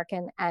 She's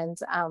American. And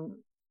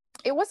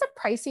it was a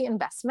pricey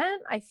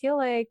investment. I feel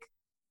like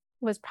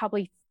it was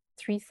probably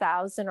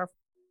 3,000 or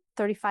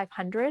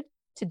 3,500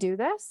 to do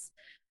this.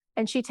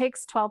 And she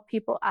takes 12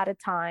 people at a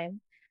time.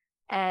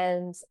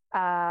 And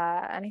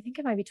I think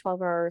it might be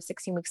 12 or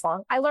 16 weeks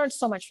long. I learned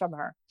so much from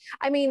her.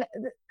 I mean,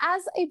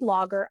 as a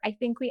blogger, I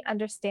think we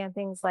understand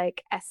things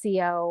like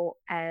SEO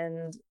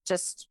and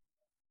just,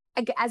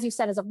 as you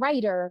said, as a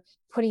writer,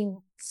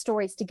 putting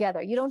stories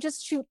together. You don't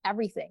just shoot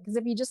everything, because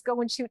if you just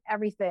go and shoot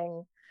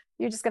everything,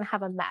 you're just going to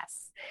have a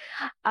mess.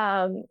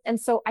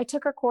 And so I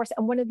took her course.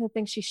 And one of the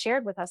things she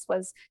shared with us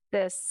was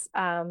this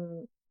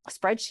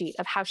spreadsheet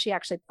of how she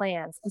actually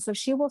plans. And so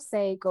she will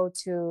say, go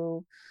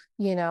to,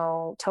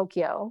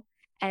 Tokyo,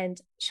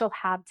 and she'll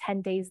have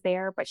 10 days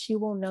there, but she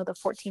will know the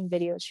 14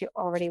 videos she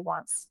already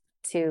wants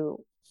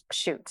to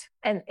shoot.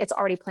 And it's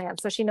already planned.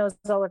 So she knows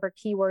all of her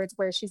keywords,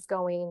 where she's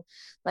going,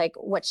 like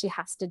what she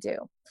has to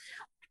do.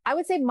 I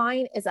would say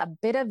mine is a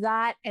bit of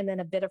that and then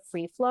a bit of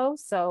free flow.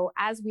 So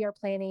as we are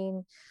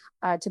planning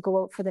to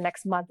go out for the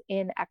next month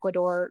in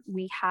Ecuador,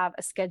 we have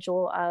a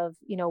schedule of,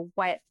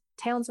 what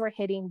towns we're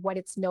hitting, what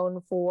it's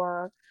known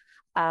for,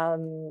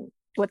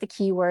 what the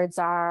keywords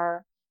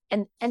are,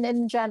 and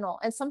in general.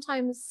 And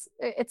sometimes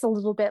it's a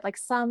little bit like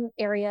some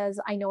areas,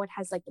 I know it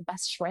has like the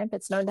best shrimp.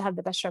 It's known to have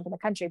the best shrimp in the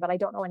country, but I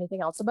don't know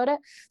anything else about it.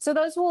 So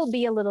those will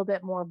be a little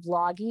bit more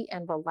vloggy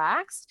and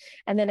relaxed.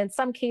 And then in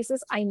some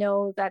cases, I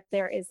know that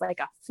there is like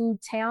a food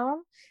town.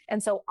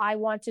 And so I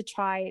want to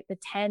try the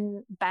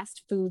 10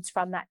 best foods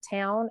from that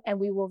town, and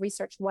we will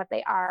research what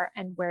they are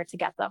and where to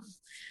get them.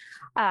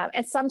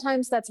 And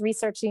sometimes that's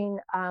researching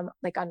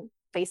like on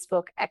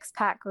Facebook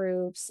expat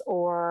groups,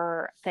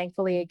 or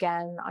thankfully,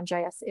 again,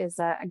 Andreas is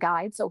a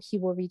guide, so he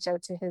will reach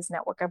out to his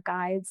network of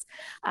guides.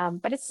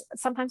 But it's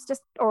sometimes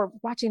just, or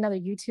watching other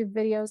YouTube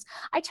videos.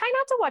 I try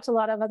not to watch a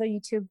lot of other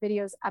YouTube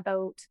videos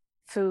about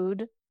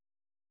food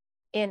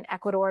in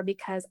Ecuador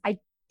because I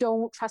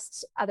don't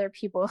trust other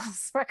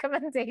people's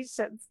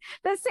recommendations.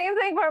 The same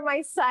thing for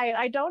my site.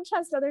 I don't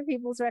trust other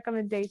people's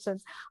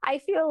recommendations. I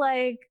feel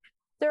like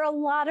there are a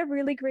lot of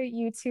really great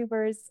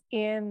YouTubers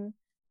in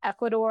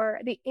Ecuador.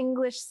 The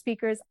English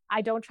speakers,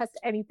 I don't trust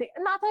anything.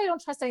 Not that I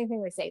don't trust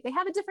anything they say. They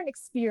have a different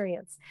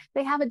experience.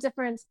 They have a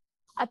different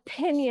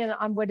opinion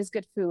on what is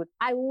good food.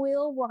 I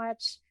will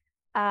watch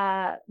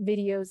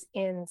videos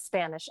in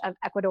Spanish of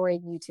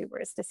Ecuadorian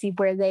YouTubers to see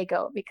where they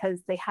go,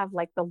 because they have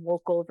like the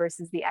local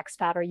versus the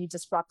expat, or you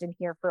just dropped in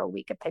here for a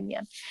week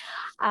opinion.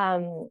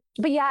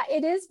 But yeah,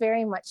 it is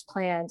very much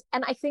planned.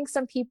 And I think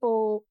some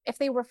people, if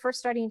they were first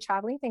starting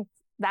traveling, think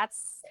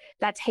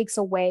that takes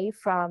away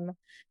from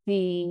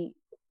the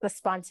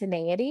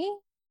spontaneity,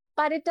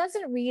 but it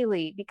doesn't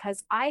really,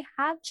 because I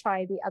have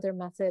tried the other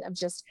method of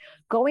just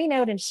going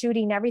out and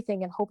shooting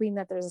everything and hoping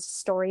that there's a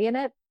story in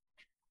it.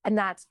 And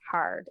that's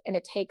hard and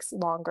it takes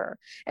longer.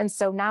 And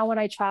so now when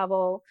I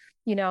travel,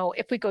 you know,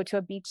 if we go to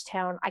a beach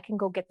town, I can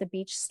go get the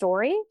beach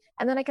story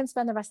and then I can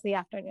spend the rest of the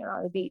afternoon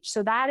on the beach.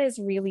 So that is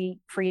really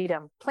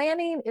freedom.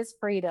 Planning is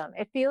freedom.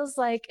 It feels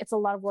like it's a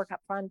lot of work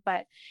up front,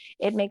 but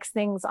it makes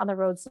things on the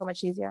road so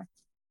much easier.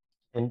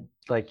 And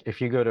like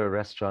if you go to a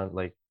restaurant,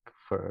 like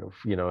for,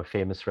 you know, a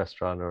famous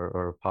restaurant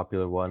or a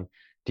popular one,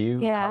 do you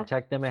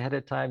contact them ahead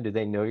of time? Do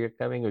they know you're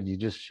coming, or do you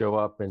just show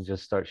up and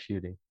just start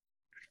shooting?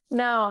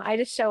 No, I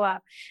just show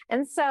up.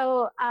 And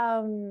so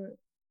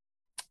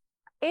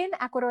in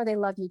Ecuador, they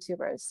love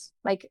YouTubers.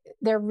 Like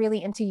they're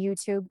really into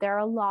YouTube. There are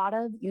a lot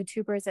of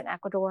YouTubers in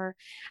Ecuador,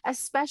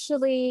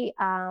 especially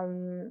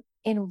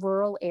in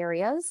rural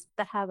areas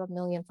that have 1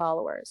 million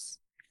followers.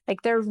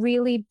 Like they're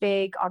really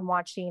big on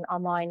watching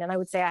online. And I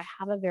would say I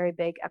have a very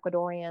big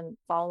Ecuadorian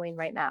following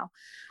right now.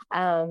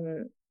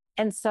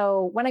 And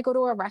so when I go to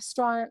a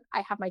restaurant,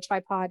 I have my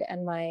tripod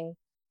and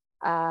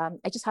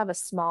I just have a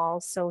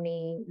small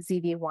Sony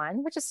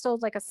ZV-1, which is still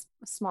like a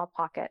small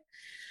pocket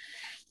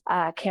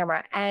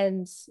camera,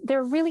 and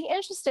they're really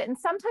interested. And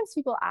sometimes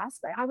people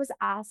ask, I was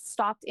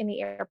stopped in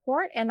the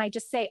airport and I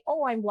just say,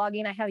 oh, I'm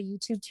vlogging, I have a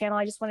YouTube channel,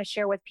 I just want to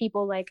share with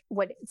people like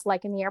what it's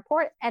like in the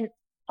airport. And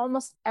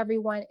almost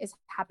everyone is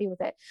happy with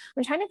it.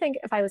 I'm trying to think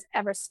if I was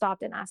ever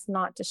stopped and asked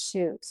not to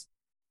shoot.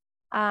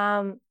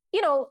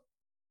 You know,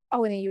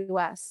 oh, in the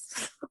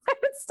US. I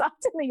was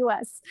stopped in the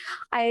US.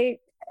 I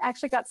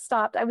actually got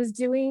stopped. I was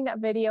doing a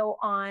video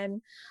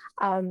on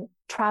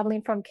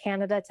traveling from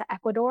Canada to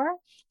Ecuador,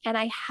 and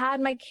I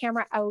had my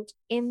camera out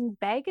in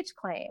baggage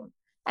claim,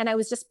 and I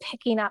was just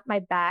picking up my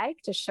bag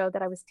to show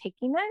that I was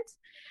taking it.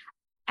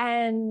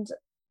 And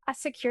a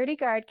security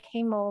guard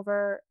came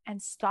over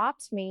and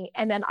stopped me,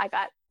 and then I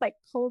got like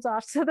pulled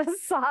off to the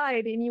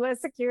side in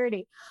US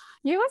security.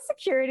 US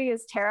security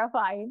is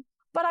terrifying.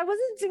 But I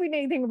wasn't doing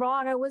anything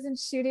wrong. I wasn't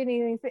shooting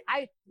anything.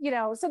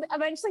 So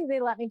eventually they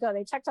let me go.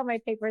 They checked all my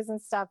papers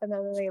and stuff, and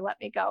then they let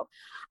me go.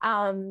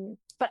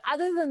 But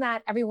other than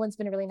that, everyone's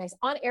been really nice.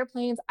 On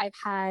airplanes, I've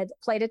had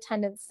flight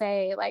attendants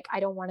say, like, I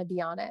don't want to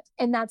be on it.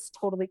 And that's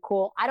totally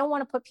cool. I don't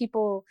want to put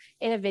people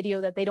in a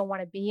video that they don't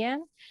want to be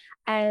in.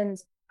 And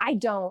I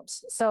don't.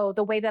 So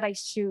the way that I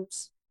shoot,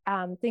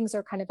 things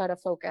are kind of out of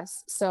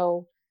focus.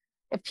 So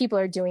if people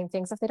are doing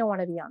things, if they don't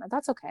want to be on it,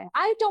 that's okay.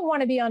 I don't want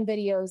to be on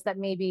videos that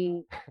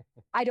maybe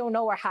I don't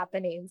know are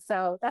happening.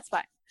 So that's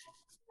fine.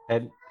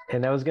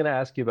 And I was going to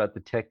ask you about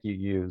the tech you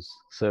use.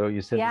 So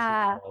you said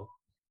Yeah.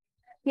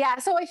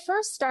 So I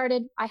first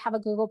started, I have a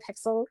Google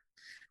Pixel,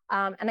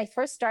 and I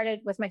first started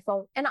with my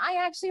phone. And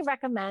I actually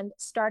recommend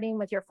starting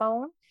with your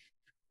phone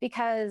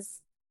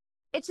because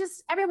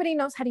everybody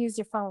knows how to use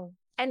your phone.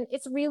 And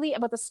it's really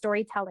about the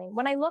storytelling.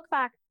 When I look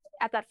back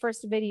at that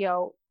first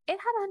video, it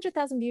had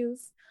 100,000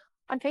 views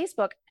on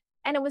Facebook,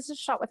 and it was just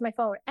shot with my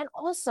phone. And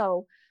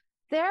also,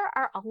 there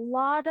are a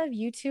lot of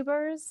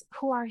YouTubers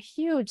who are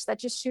huge that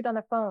just shoot on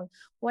their phone.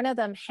 One of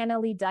them, Hannah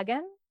Lee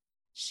Duggan,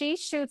 she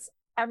shoots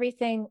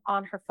everything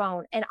on her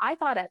phone. And I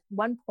thought at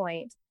one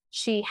point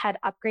she had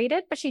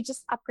upgraded, but she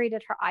just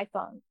upgraded her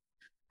iPhone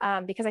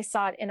because I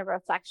saw it in a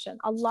reflection.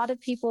 A lot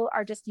of people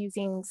are just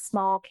using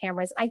small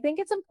cameras. I think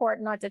it's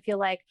important not to feel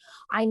like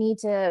I need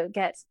to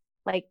get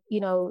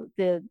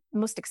the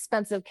most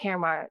expensive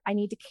camera. I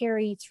need to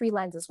carry 3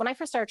 lenses. When I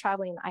first started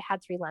traveling, I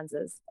had 3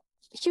 lenses.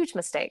 Huge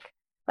mistake.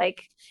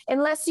 Like,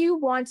 unless you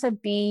want to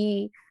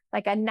be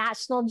like a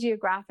National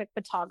Geographic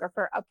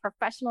photographer, a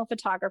professional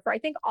photographer. I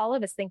think all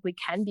of us think we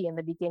can be in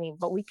the beginning,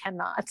 but we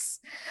cannot.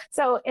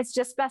 So it's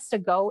just best to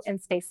go and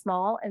stay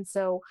small. And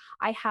so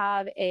I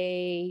have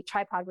a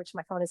tripod, which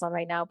my phone is on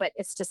right now, but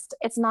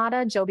it's not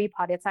a Joby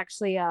pod. It's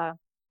actually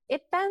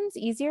it bends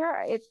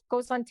easier. It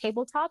goes on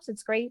tabletops.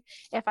 It's great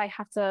if I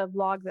have to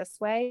vlog this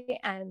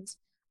way. And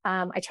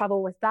I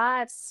travel with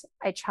that.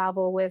 I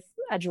travel with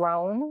a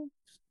drone,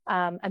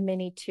 a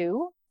Mini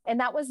 2. And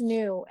that was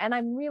new. And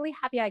I'm really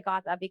happy I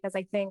got that because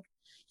I think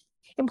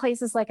in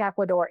places like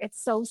Ecuador,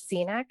 it's so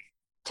scenic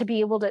to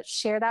be able to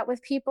share that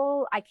with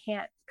people. I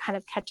can't kind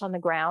of catch on the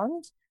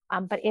ground,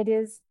 but it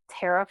is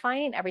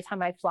terrifying every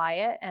time I fly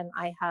it. And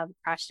I have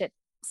crashed it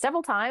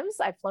several times.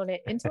 I've flown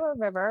it into a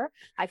river.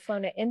 I've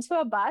flown it into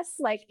a bus.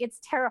 Like it's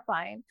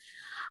terrifying.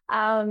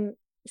 But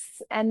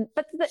in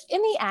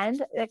the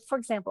end, like, for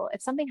example,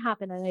 if something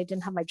happened and I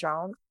didn't have my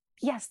drone,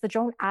 yes, the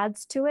drone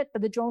adds to it,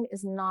 but the drone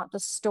is not the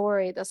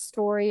story. The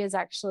story is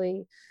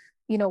actually,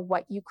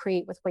 what you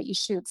create with what you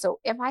shoot.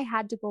 So if I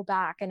had to go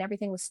back and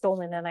everything was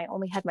stolen and I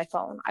only had my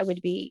phone, I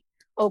would be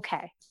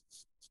okay.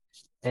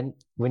 And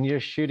when you're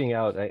shooting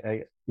out,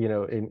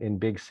 in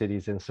big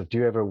cities and stuff, do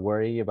you ever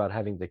worry about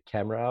having the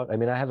camera out? I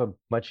mean, I have a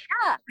much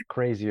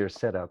crazier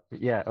setup.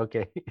 Yeah,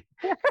 okay.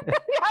 Yeah,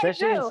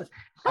 Especially I do.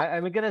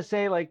 I'm gonna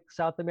say like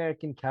South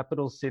American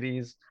capital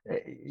cities,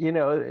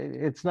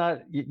 it's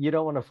not, you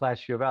don't want to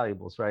flash your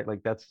valuables, right?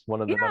 Like that's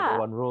one of the number Yeah,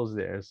 one rules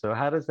there. So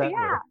how does that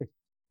yeah. work?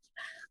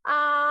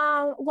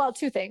 Well,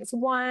 two things.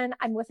 One,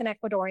 I'm with an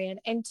Ecuadorian,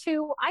 and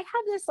two, I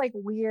have this like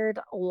weird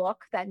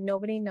look that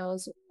nobody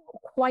knows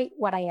quite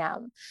what I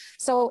am.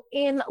 So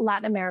in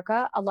Latin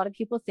America, a lot of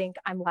people think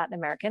I'm Latin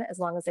American as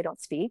long as they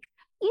don't speak.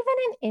 Even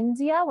in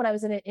India, when I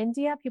was in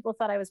India, people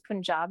thought I was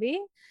Punjabi.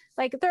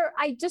 Like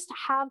I just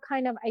have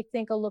kind of, I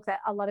think, a look that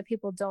a lot of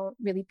people don't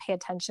really pay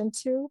attention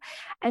to.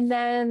 And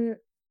then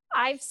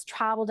I've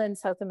traveled in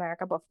South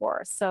America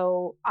before,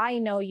 so I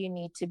know you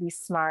need to be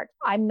smart.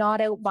 I'm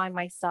not out by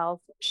myself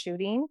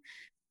shooting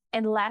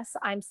unless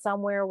I'm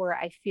somewhere where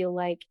I feel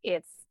like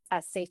it's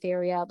a safe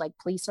area, like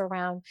police are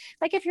around.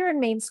 Like if you're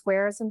in main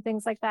squares and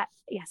things like that,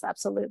 yes,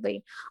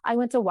 absolutely. I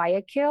went to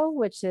Guayaquil,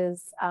 which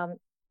is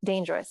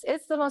dangerous.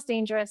 It's the most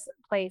dangerous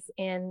place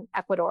in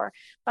Ecuador,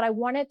 but I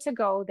wanted to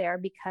go there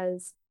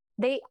because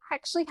they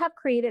actually have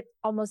created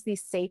almost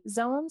these safe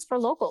zones for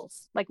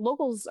locals. Like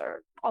locals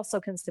are also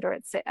consider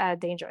it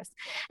dangerous.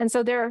 And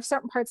so there are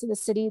certain parts of the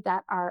city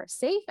that are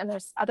safe and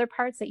there's other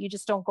parts that you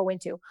just don't go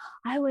into.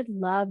 I would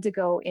love to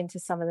go into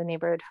some of the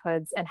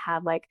neighborhoods and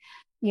have like,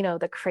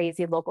 the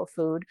crazy local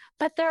food,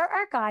 but there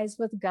are guys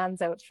with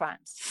guns out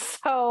front.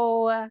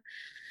 So,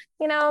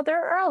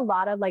 there are a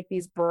lot of like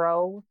these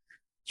bro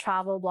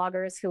travel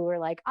bloggers who are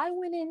like, I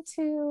went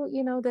into,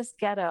 this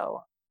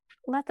ghetto.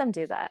 Let them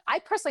do that. I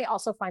personally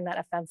also find that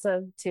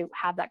offensive to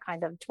have that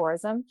kind of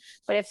tourism.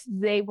 But if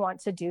they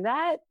want to do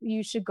that,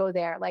 you should go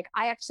there. Like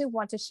I actually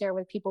want to share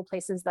with people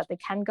places that they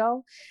can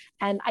go.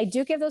 And I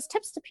do give those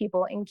tips to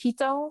people. In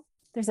Quito,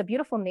 there's a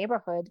beautiful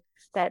neighborhood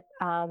that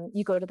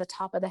you go to the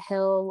top of the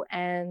hill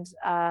and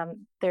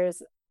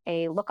there's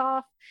a look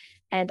off.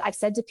 And I've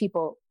said to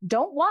people,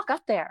 don't walk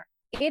up there.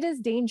 It is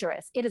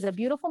dangerous. It is a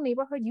beautiful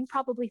neighborhood. You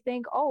probably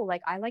think, oh,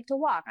 like I like to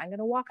walk. I'm going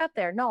to walk up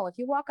there. No, if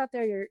you walk up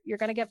there, you're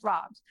going to get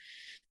robbed.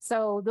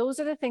 So those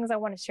are the things I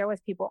want to share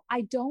with people.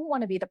 I don't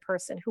want to be the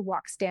person who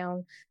walks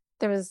down.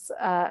 There was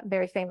a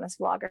very famous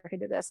vlogger who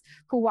did this,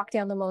 who walked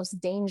down the most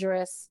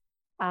dangerous,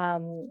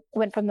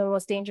 went from the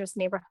most dangerous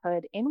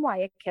neighborhood in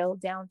Guayaquil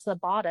down to the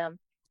bottom.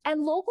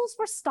 And locals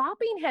were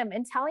stopping him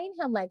and telling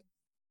him, like,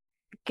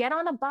 get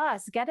on a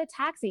bus, get a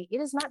taxi. It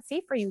is not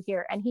safe for you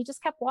here. And he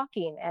just kept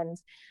walking. And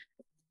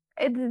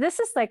this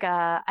is like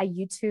a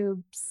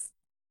YouTube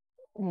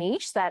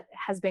niche that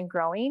has been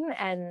growing.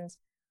 And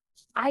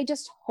I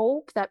just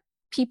hope that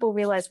people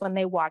realize when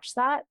they watch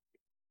that,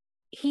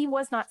 he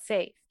was not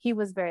safe. He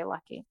was very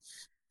lucky.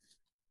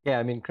 Yeah,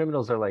 I mean,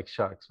 criminals are like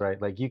sharks,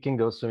 right? Like you can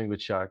go swimming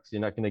with sharks.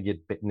 You're not going to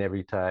get bitten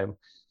every time.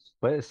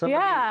 But if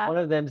Yeah. one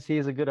of them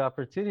sees a good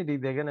opportunity,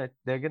 they're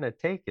gonna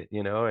take it,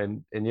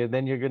 and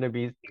then you're gonna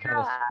be kind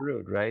of Yeah.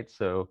 screwed, right?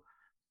 So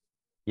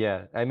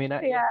yeah, I mean,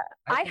 Yeah.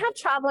 I I think, have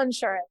travel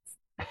insurance.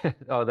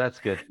 oh, that's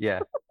good. Yeah,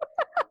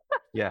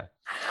 yeah,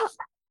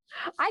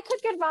 I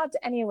could get robbed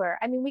anywhere.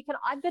 I mean,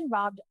 I've been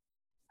robbed,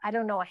 I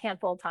don't know, a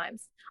handful of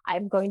times.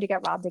 I'm going to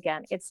get robbed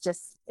again. It's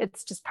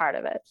just part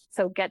of it.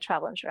 So get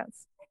travel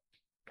insurance.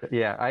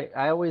 yeah.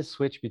 I always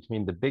switch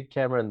between the big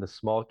camera and the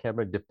small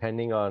camera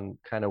depending on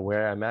kind of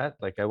where I'm at.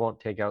 Like I won't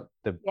take out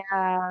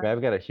Yeah.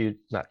 I've got a huge,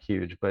 not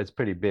huge, but it's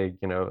pretty big,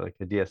 like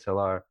a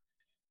DSLR.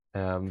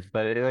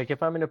 But like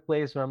if I'm in a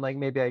place where I'm like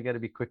maybe I got to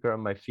be quicker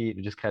on my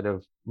feet, just kind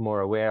of more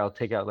aware, I'll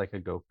take out like a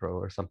GoPro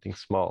or something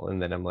small, and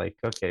then I'm like,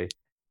 okay,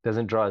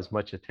 doesn't draw as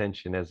much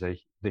attention as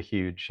the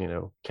huge,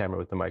 camera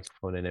with the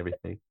microphone and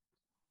everything.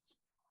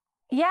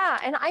 Yeah.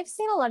 And I've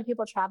seen a lot of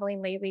people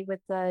traveling lately with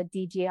the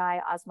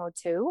DJI Osmo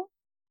 2,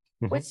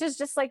 Hmm. which is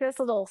just like this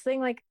little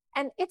thing. Like,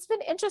 and it's been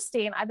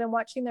interesting. I've been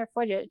watching their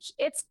footage.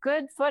 It's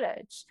good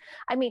footage.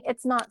 I mean,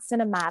 it's not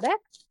cinematic,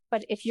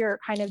 but if you're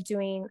kind of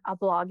doing a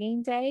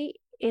blogging day,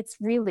 it's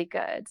really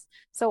good.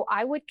 So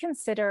I would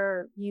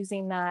consider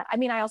using that. I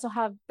mean, I also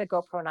have the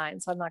GoPro 9,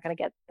 so I'm not going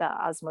to get the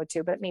Osmo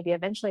 2, but maybe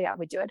eventually I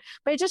would do it.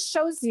 But it just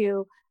shows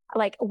you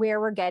like where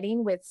we're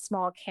getting with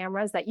small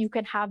cameras, that you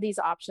can have these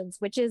options,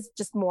 which is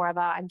just more of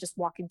a, I'm just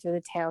walking through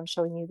the town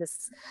showing you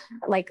this,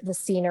 like the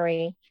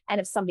scenery. And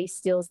if somebody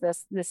steals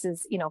this, this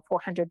is,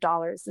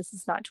 $400. This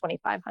is not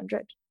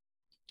 2,500.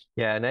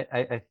 Yeah, and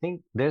I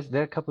think there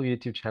are a couple of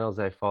YouTube channels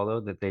that I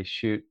follow that they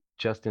shoot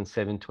just in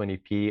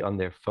 720p on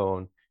their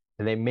phone,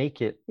 and they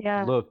make it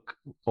Yeah. look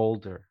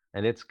older,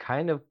 and it's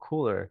kind of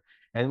cooler.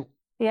 And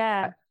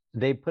Yeah.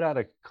 they put out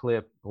a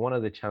clip, one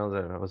of the channels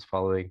that I was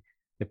following,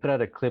 they put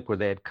out a clip where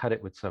they had cut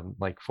it with some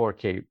like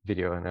 4K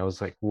video, and I was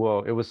like,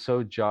 whoa, it was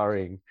so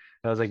jarring.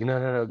 I was like, no,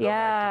 no, no, go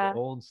back to the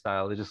Yeah. old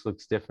style. It just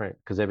looks different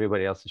because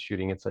everybody else is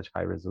shooting at such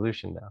high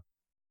resolution now.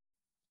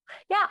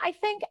 Yeah. I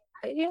think,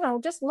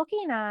 just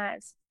looking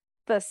at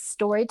the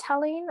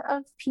storytelling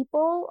of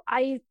people,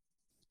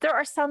 there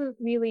are some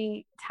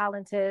really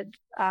talented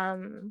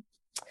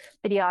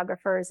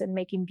videographers in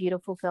making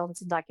beautiful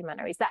films and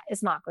documentaries. That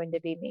is not going to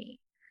be me.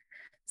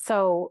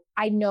 So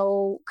I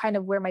know kind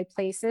of where my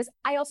place is.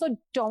 I also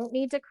don't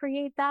need to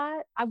create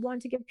that. I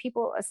want to give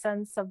people a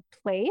sense of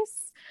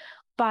place.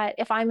 But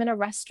if I'm in a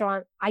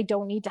restaurant, I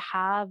don't need to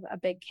have a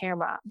big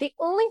camera. The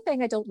only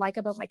thing I don't like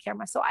about my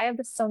camera, so I have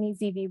the Sony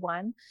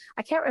ZV-1.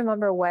 I can't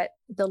remember what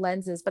the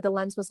lens is, but the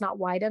lens was not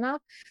wide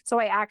enough. So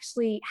I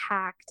actually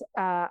hacked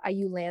a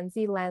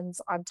Ulanzi lens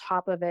on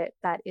top of it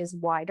that is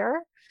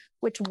wider,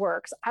 which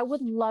works. I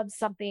would love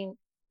something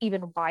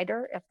even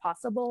wider if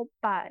possible,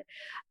 but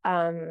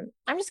I'm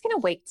just going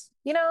to wait.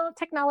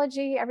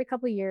 Technology every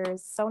couple of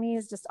years, Sony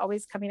is just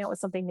always coming out with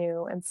something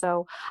new. And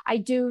so I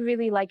do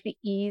really like the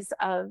ease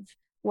of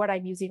what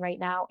I'm using right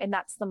now, and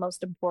that's the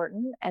most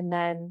important. And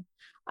then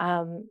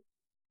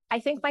I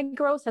think my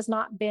growth has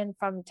not been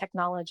from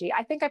technology.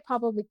 I think I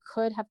probably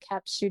could have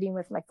kept shooting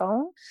with my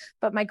phone,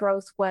 but my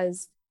growth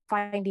was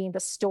finding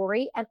the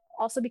story and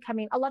also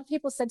becoming, a lot of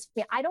people said to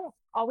me, I don't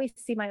always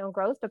see my own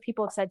growth, but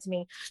people have said to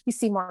me, you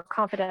seem more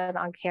confident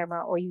on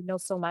camera, or you know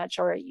so much,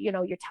 or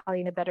you're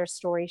telling a better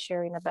story,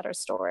 sharing a better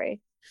story.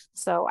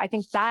 So I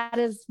think that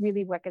is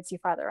really what gets you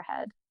farther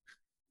ahead.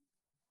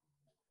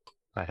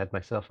 I had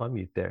myself on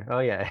mute there. Oh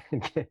yeah.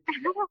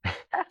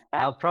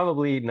 I'll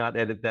probably not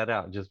edit that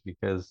out just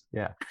because,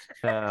 yeah.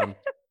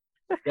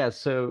 Yeah,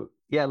 so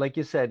yeah, like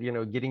you said,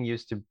 getting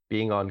used to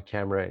being on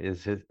camera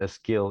is a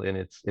skill in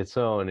its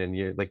own. And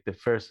you're like the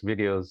first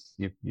videos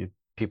you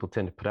people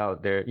tend to put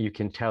out there, you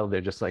can tell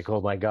they're just like,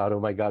 oh my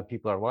God,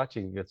 people are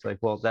watching you. It's like,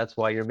 well, that's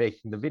why you're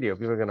making the video.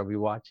 People are gonna be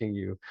watching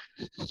you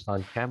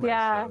on camera.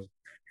 Yeah. So,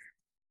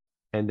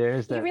 and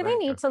there's You that really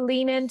learning need curve. to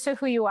lean into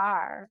who you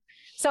are.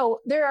 So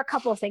there are a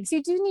couple of things.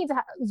 You do need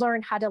to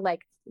learn how to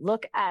like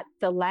look at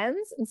the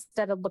lens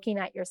instead of looking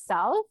at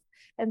yourself.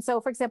 And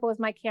so, for example, with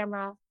my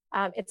camera,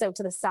 it's out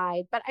to the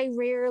side, but I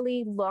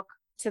rarely look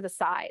to the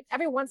side.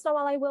 Every once in a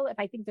while I will if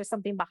I think there's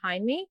something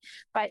behind me,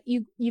 but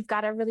you've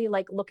got to really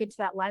like look into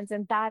that lens,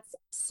 and that's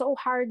so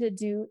hard to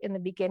do in the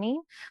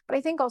beginning. But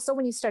I think also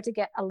when you start to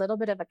get a little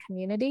bit of a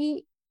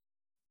community,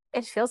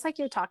 it feels like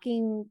you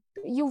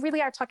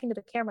really are talking to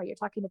the camera, you're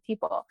talking to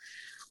people.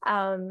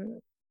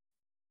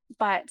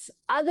 But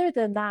other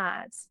than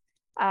that,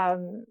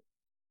 um,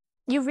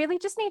 you really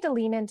just need to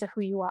lean into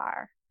who you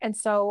are. And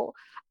so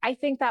I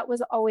think that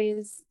was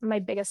always my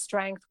biggest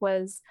strength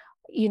was,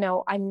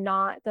 I'm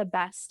not the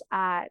best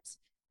at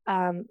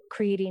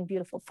creating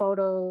beautiful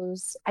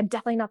photos. I'm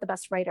definitely not the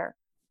best writer.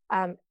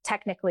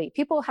 Technically,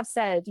 people have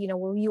said,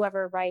 will you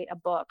ever write a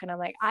book? And I'm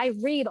like, I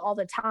read all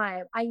the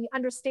time. I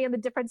understand the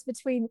difference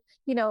between,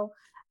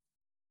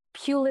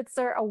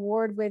 Pulitzer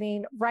award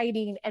winning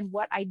writing and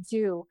what I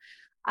do.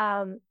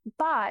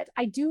 But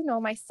I do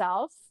know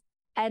myself.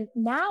 And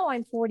now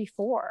I'm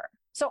 44.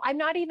 So I'm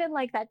not even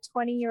like that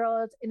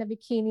 20-year-old in a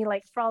bikini,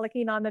 like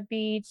frolicking on the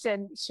beach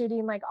and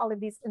shooting like all of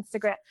these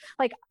Instagram.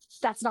 Like,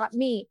 that's not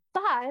me.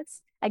 But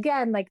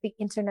again, like the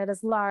internet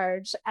is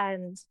large,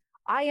 and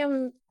I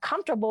am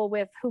comfortable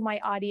with who my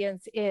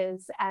audience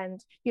is.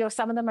 And,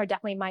 some of them are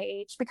definitely my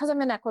age because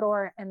I'm in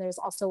Ecuador and there's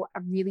also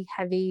a really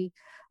heavy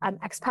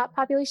expat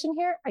population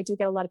here. I do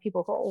get a lot of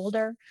people who are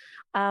older.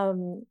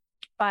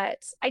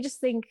 But I just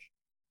think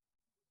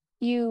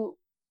you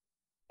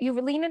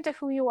lean into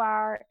who you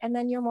are, and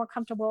then you're more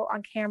comfortable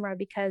on camera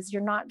because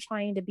you're not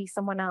trying to be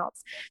someone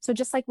else. So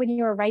just like when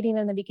you were writing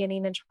in the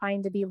beginning and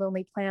trying to be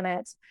Lonely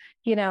Planet,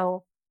 you're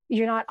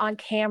not on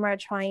camera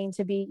trying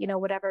to be,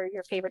 whatever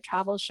your favorite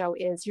travel show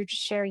is. You're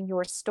just sharing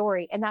your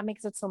story, and that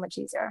makes it so much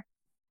easier.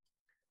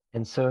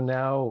 And so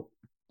now,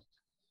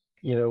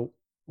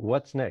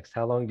 what's next?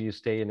 How long do you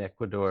stay in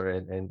Ecuador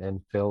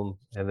and film?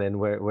 And then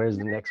where's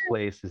the next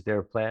place? Is there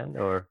a plan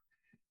or?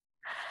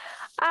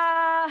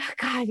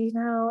 God,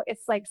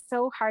 it's like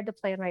so hard to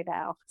plan right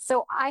now.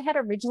 So I had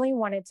originally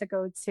wanted to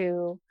go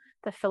to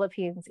the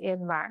Philippines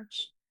in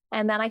March.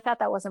 And then I thought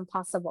that wasn't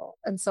possible.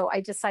 And so I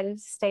decided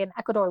to stay in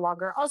Ecuador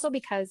longer. Also,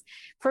 because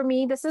for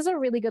me, this is a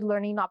really good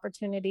learning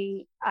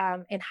opportunity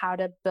in how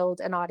to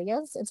build an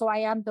audience. And so I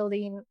am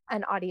building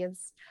an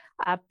audience,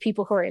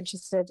 people who are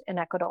interested in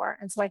Ecuador.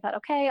 And so I thought,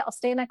 okay, I'll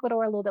stay in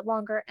Ecuador a little bit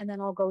longer and then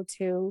I'll go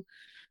to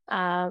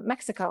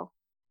Mexico,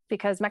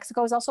 because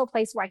Mexico is also a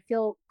place where I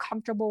feel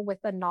comfortable with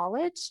the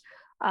knowledge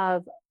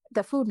of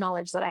the food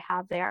knowledge that I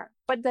have there.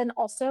 But then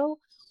also,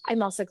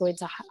 I'm also going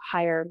to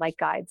hire like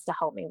guides to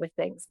help me with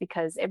things,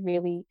 because it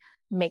really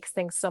makes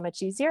things so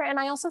much easier. And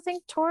I also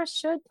think tourists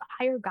should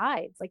hire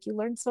guides. Like, you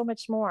learn so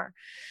much more.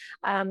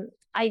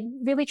 I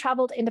really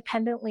traveled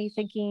independently,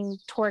 thinking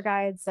tour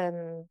guides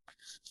and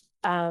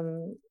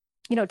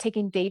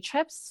taking day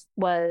trips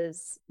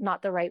was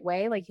not the right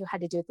way. Like, you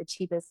had to do it the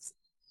cheapest,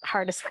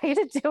 hardest way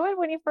to do it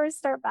when you first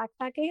start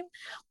backpacking.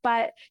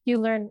 But you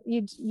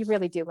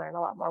really do learn a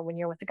lot more when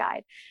you're with a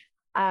guide.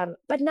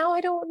 But now I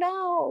don't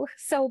know.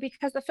 So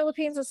because the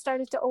Philippines has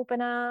started to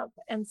open up,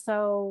 and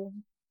so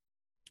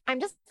I'm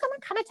just going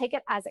to kind of take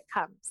it as it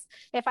comes.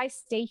 If I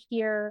stay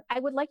here,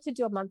 I would like to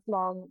do a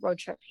month-long road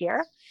trip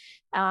here.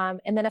 And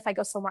then if I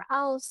go somewhere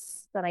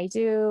else, then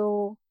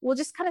we'll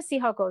just kind of see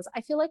how it goes. I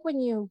feel like when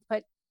you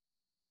put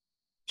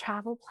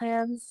travel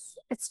plans,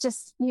 it's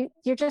just,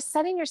 you're just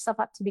setting yourself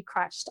up to be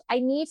crushed. I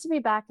need to be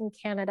back in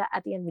Canada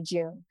at the end of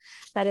June.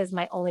 That is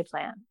my only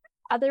plan.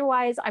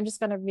 Otherwise, I'm just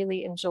going to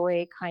really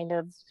enjoy kind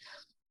of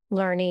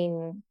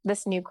learning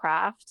this new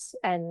craft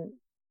and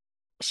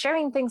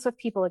sharing things with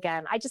people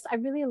again. I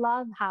really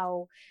love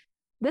how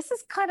this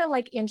is kind of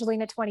like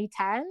Angelina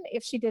 2010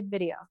 if she did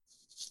video.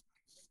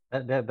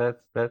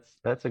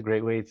 That's a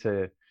great way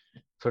to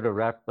sort of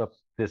wrap up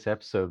this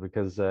episode,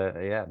 because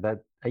yeah,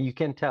 that you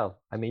can tell.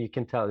 I mean, you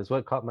can tell. It's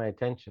what caught my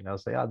attention. I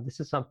was like, oh, this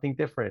is something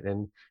different,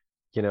 and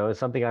it's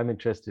something I'm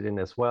interested in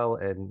as well.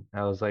 And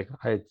I was like,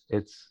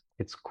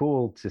 it's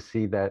cool to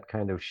see that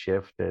kind of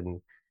shift and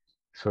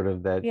sort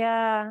of that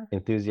Yeah.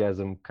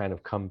 enthusiasm kind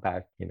of come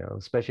back,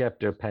 especially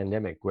after a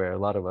pandemic where a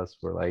lot of us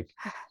were like,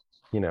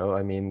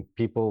 I mean,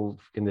 people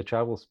in the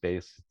travel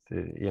space,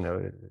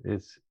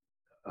 it's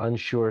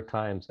unsure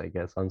times, I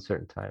guess,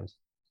 uncertain times.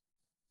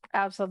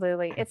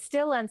 Absolutely. It's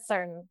still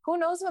uncertain. Who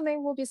knows when they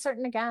will be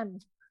certain again?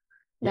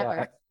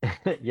 Never.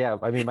 Yeah, yeah.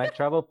 I mean, my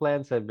travel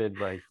plans have been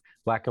like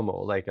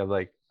whack-a-mole. Like I'm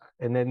like,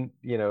 and then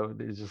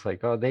it's just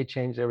like, oh, they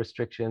changed their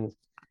restrictions,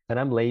 and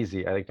I'm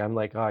lazy. I'm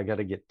like, oh, I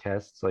gotta get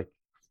tests like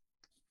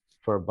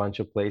for a bunch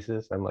of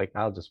places. I'm like,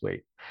 I'll just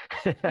wait.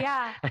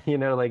 Yeah.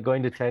 Like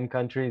going to 10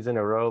 countries in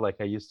a row, like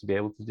I used to be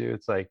able to do.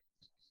 It's like,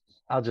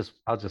 I'll just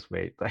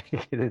wait. Like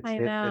I it's a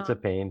know.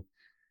 pain.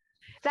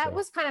 That So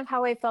was kind of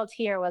how I felt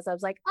here. I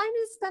was like, I'm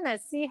just gonna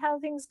see how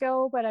things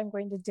go, but I'm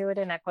going to do it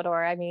in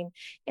Ecuador. I mean,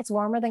 it's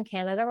warmer than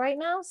Canada right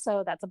now,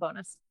 so that's a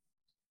bonus.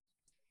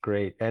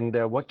 great. And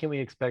what can we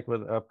expect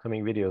with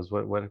upcoming videos?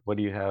 What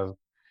do you have?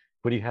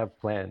 What do you have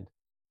planned?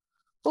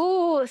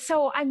 Oh,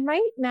 so I'm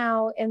right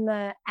now in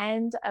the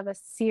end of a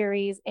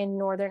series in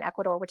northern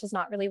Ecuador, which is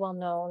not really well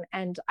known.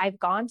 And I've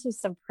gone to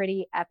some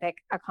pretty epic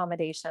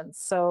accommodations.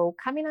 So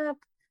coming up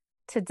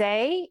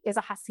today is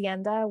a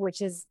hacienda,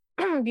 which is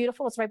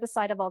beautiful. It's right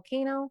beside a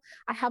volcano.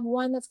 I have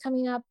one that's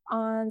coming up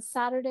on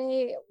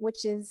Saturday,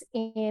 which is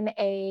in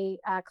a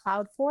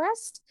cloud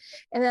forest.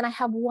 And then I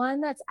have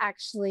one that's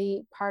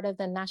actually part of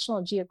the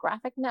National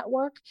Geographic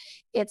Network.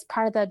 It's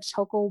part of the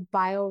Choco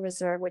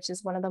Bioreserve, which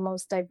is one of the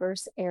most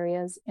diverse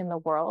areas in the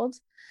world.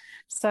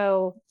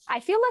 So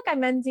I feel like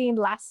I'm ending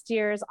last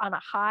year's on a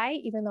high,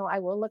 even though I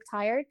will look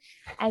tired.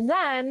 And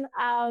then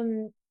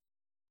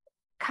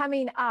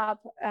coming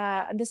up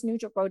this new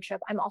road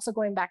trip, I'm also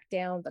going back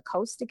down the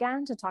coast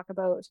again to talk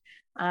about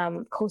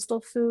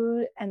coastal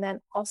food, and then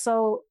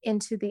also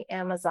into the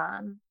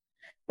Amazon,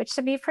 which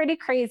should be pretty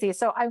crazy.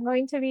 So I'm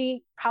going to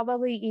be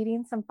probably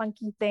eating some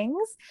funky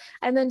things.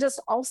 And then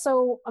just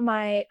also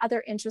my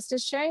other interest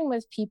is sharing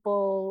with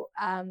people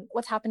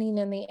what's happening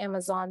in the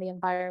Amazon, the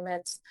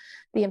environment,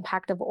 the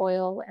impact of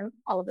oil, and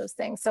all of those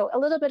things. So a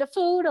little bit of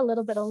food, a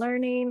little bit of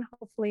learning.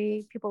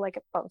 Hopefully people like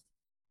it both.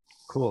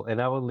 Cool.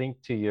 And I will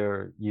link to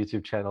your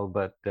YouTube channel,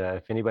 but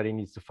if anybody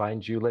needs to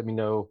find you, let me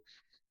know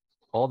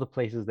all the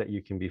places that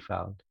you can be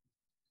found.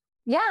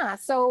 Yeah.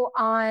 So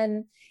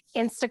on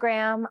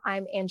Instagram,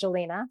 I'm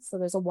Angelina. So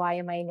there's a Y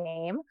in my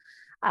name,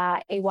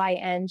 Angelina.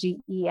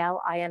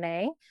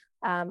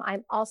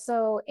 I'm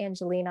also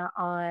Angelina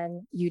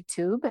on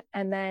YouTube.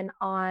 And then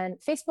on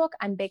Facebook,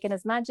 I'm Bacon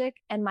is Magic.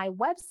 And my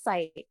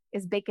website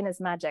is Bacon is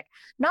Magic.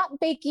 Not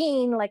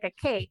baking like a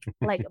cake,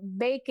 like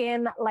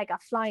bacon like a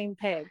flying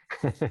pig.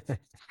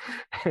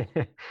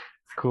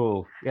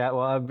 Cool. Yeah,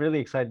 well, I'm really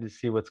excited to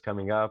see what's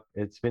coming up.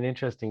 It's been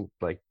interesting,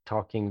 like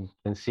talking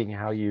and seeing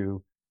how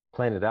you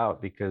plan it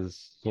out,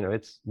 because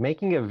it's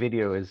making a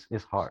video is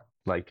hard.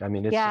 Like, I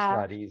mean, it's just Yeah.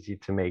 not easy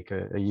to make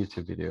a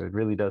YouTube video. It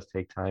really does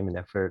take time and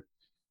effort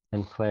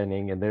and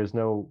planning, and there's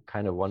no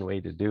kind of one way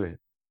to do it.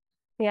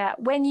 Yeah.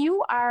 When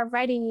you are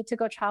ready to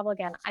go travel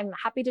again, I'm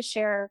happy to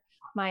share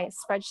my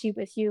spreadsheet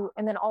with you.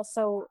 And then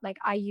also, like,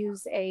 I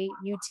use a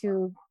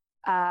YouTube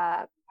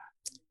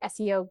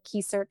SEO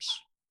key search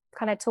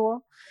kind of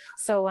tool.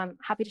 So I'm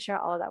happy to share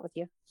all of that with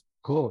you.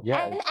 Cool.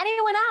 Yeah. And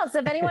anyone else,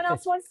 if anyone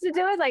else wants to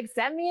do it, like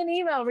send me an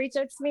email, reach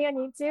out to me on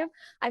YouTube.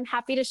 I'm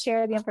happy to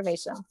share the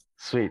information.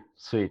 Sweet,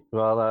 sweet.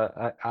 Well,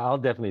 I'll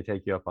definitely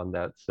take you up on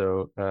that.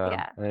 So,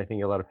 Yeah. and I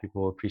think a lot of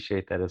people will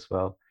appreciate that as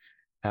well.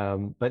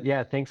 But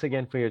yeah, thanks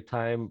again for your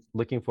time.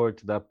 Looking forward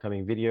to the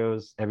upcoming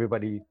videos.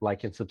 Everybody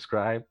like and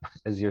subscribe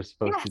as you're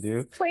supposed to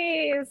do.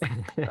 Please.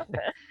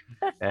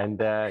 And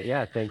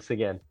yeah, thanks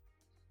again.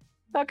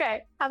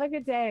 Okay. Have a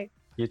good day.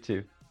 You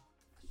too.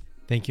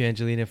 Thank you,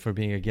 Ayngelina, for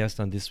being a guest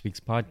on this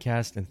week's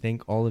podcast. And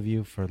thank all of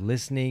you for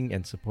listening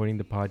and supporting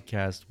the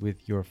podcast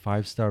with your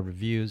 5-star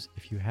reviews.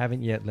 If you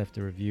haven't yet left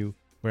a review,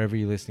 wherever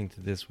you're listening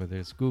to this, whether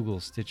it's Google,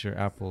 Stitcher,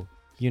 Apple,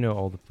 you know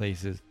all the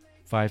places,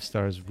 5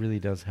 stars really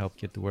does help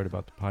get the word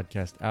about the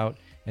podcast out.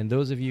 And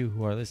those of you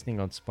who are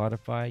listening on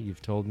Spotify,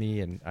 you've told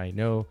me, and I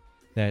know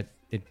that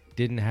it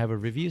didn't have a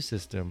review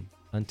system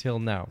until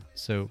now.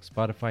 So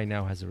Spotify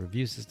now has a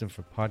review system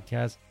for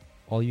podcasts.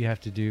 All you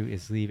have to do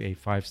is leave a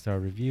 5-star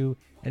review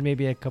and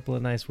maybe a couple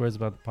of nice words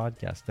about the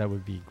podcast. That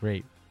would be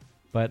great.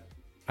 But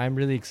I'm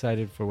really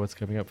excited for what's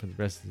coming up for the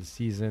rest of the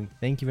season.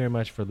 Thank you very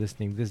much for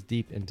listening this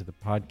deep into the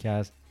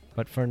podcast.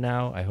 But for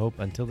now, I hope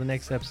until the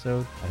next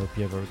episode, I hope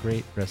you have a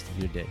great rest of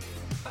your day.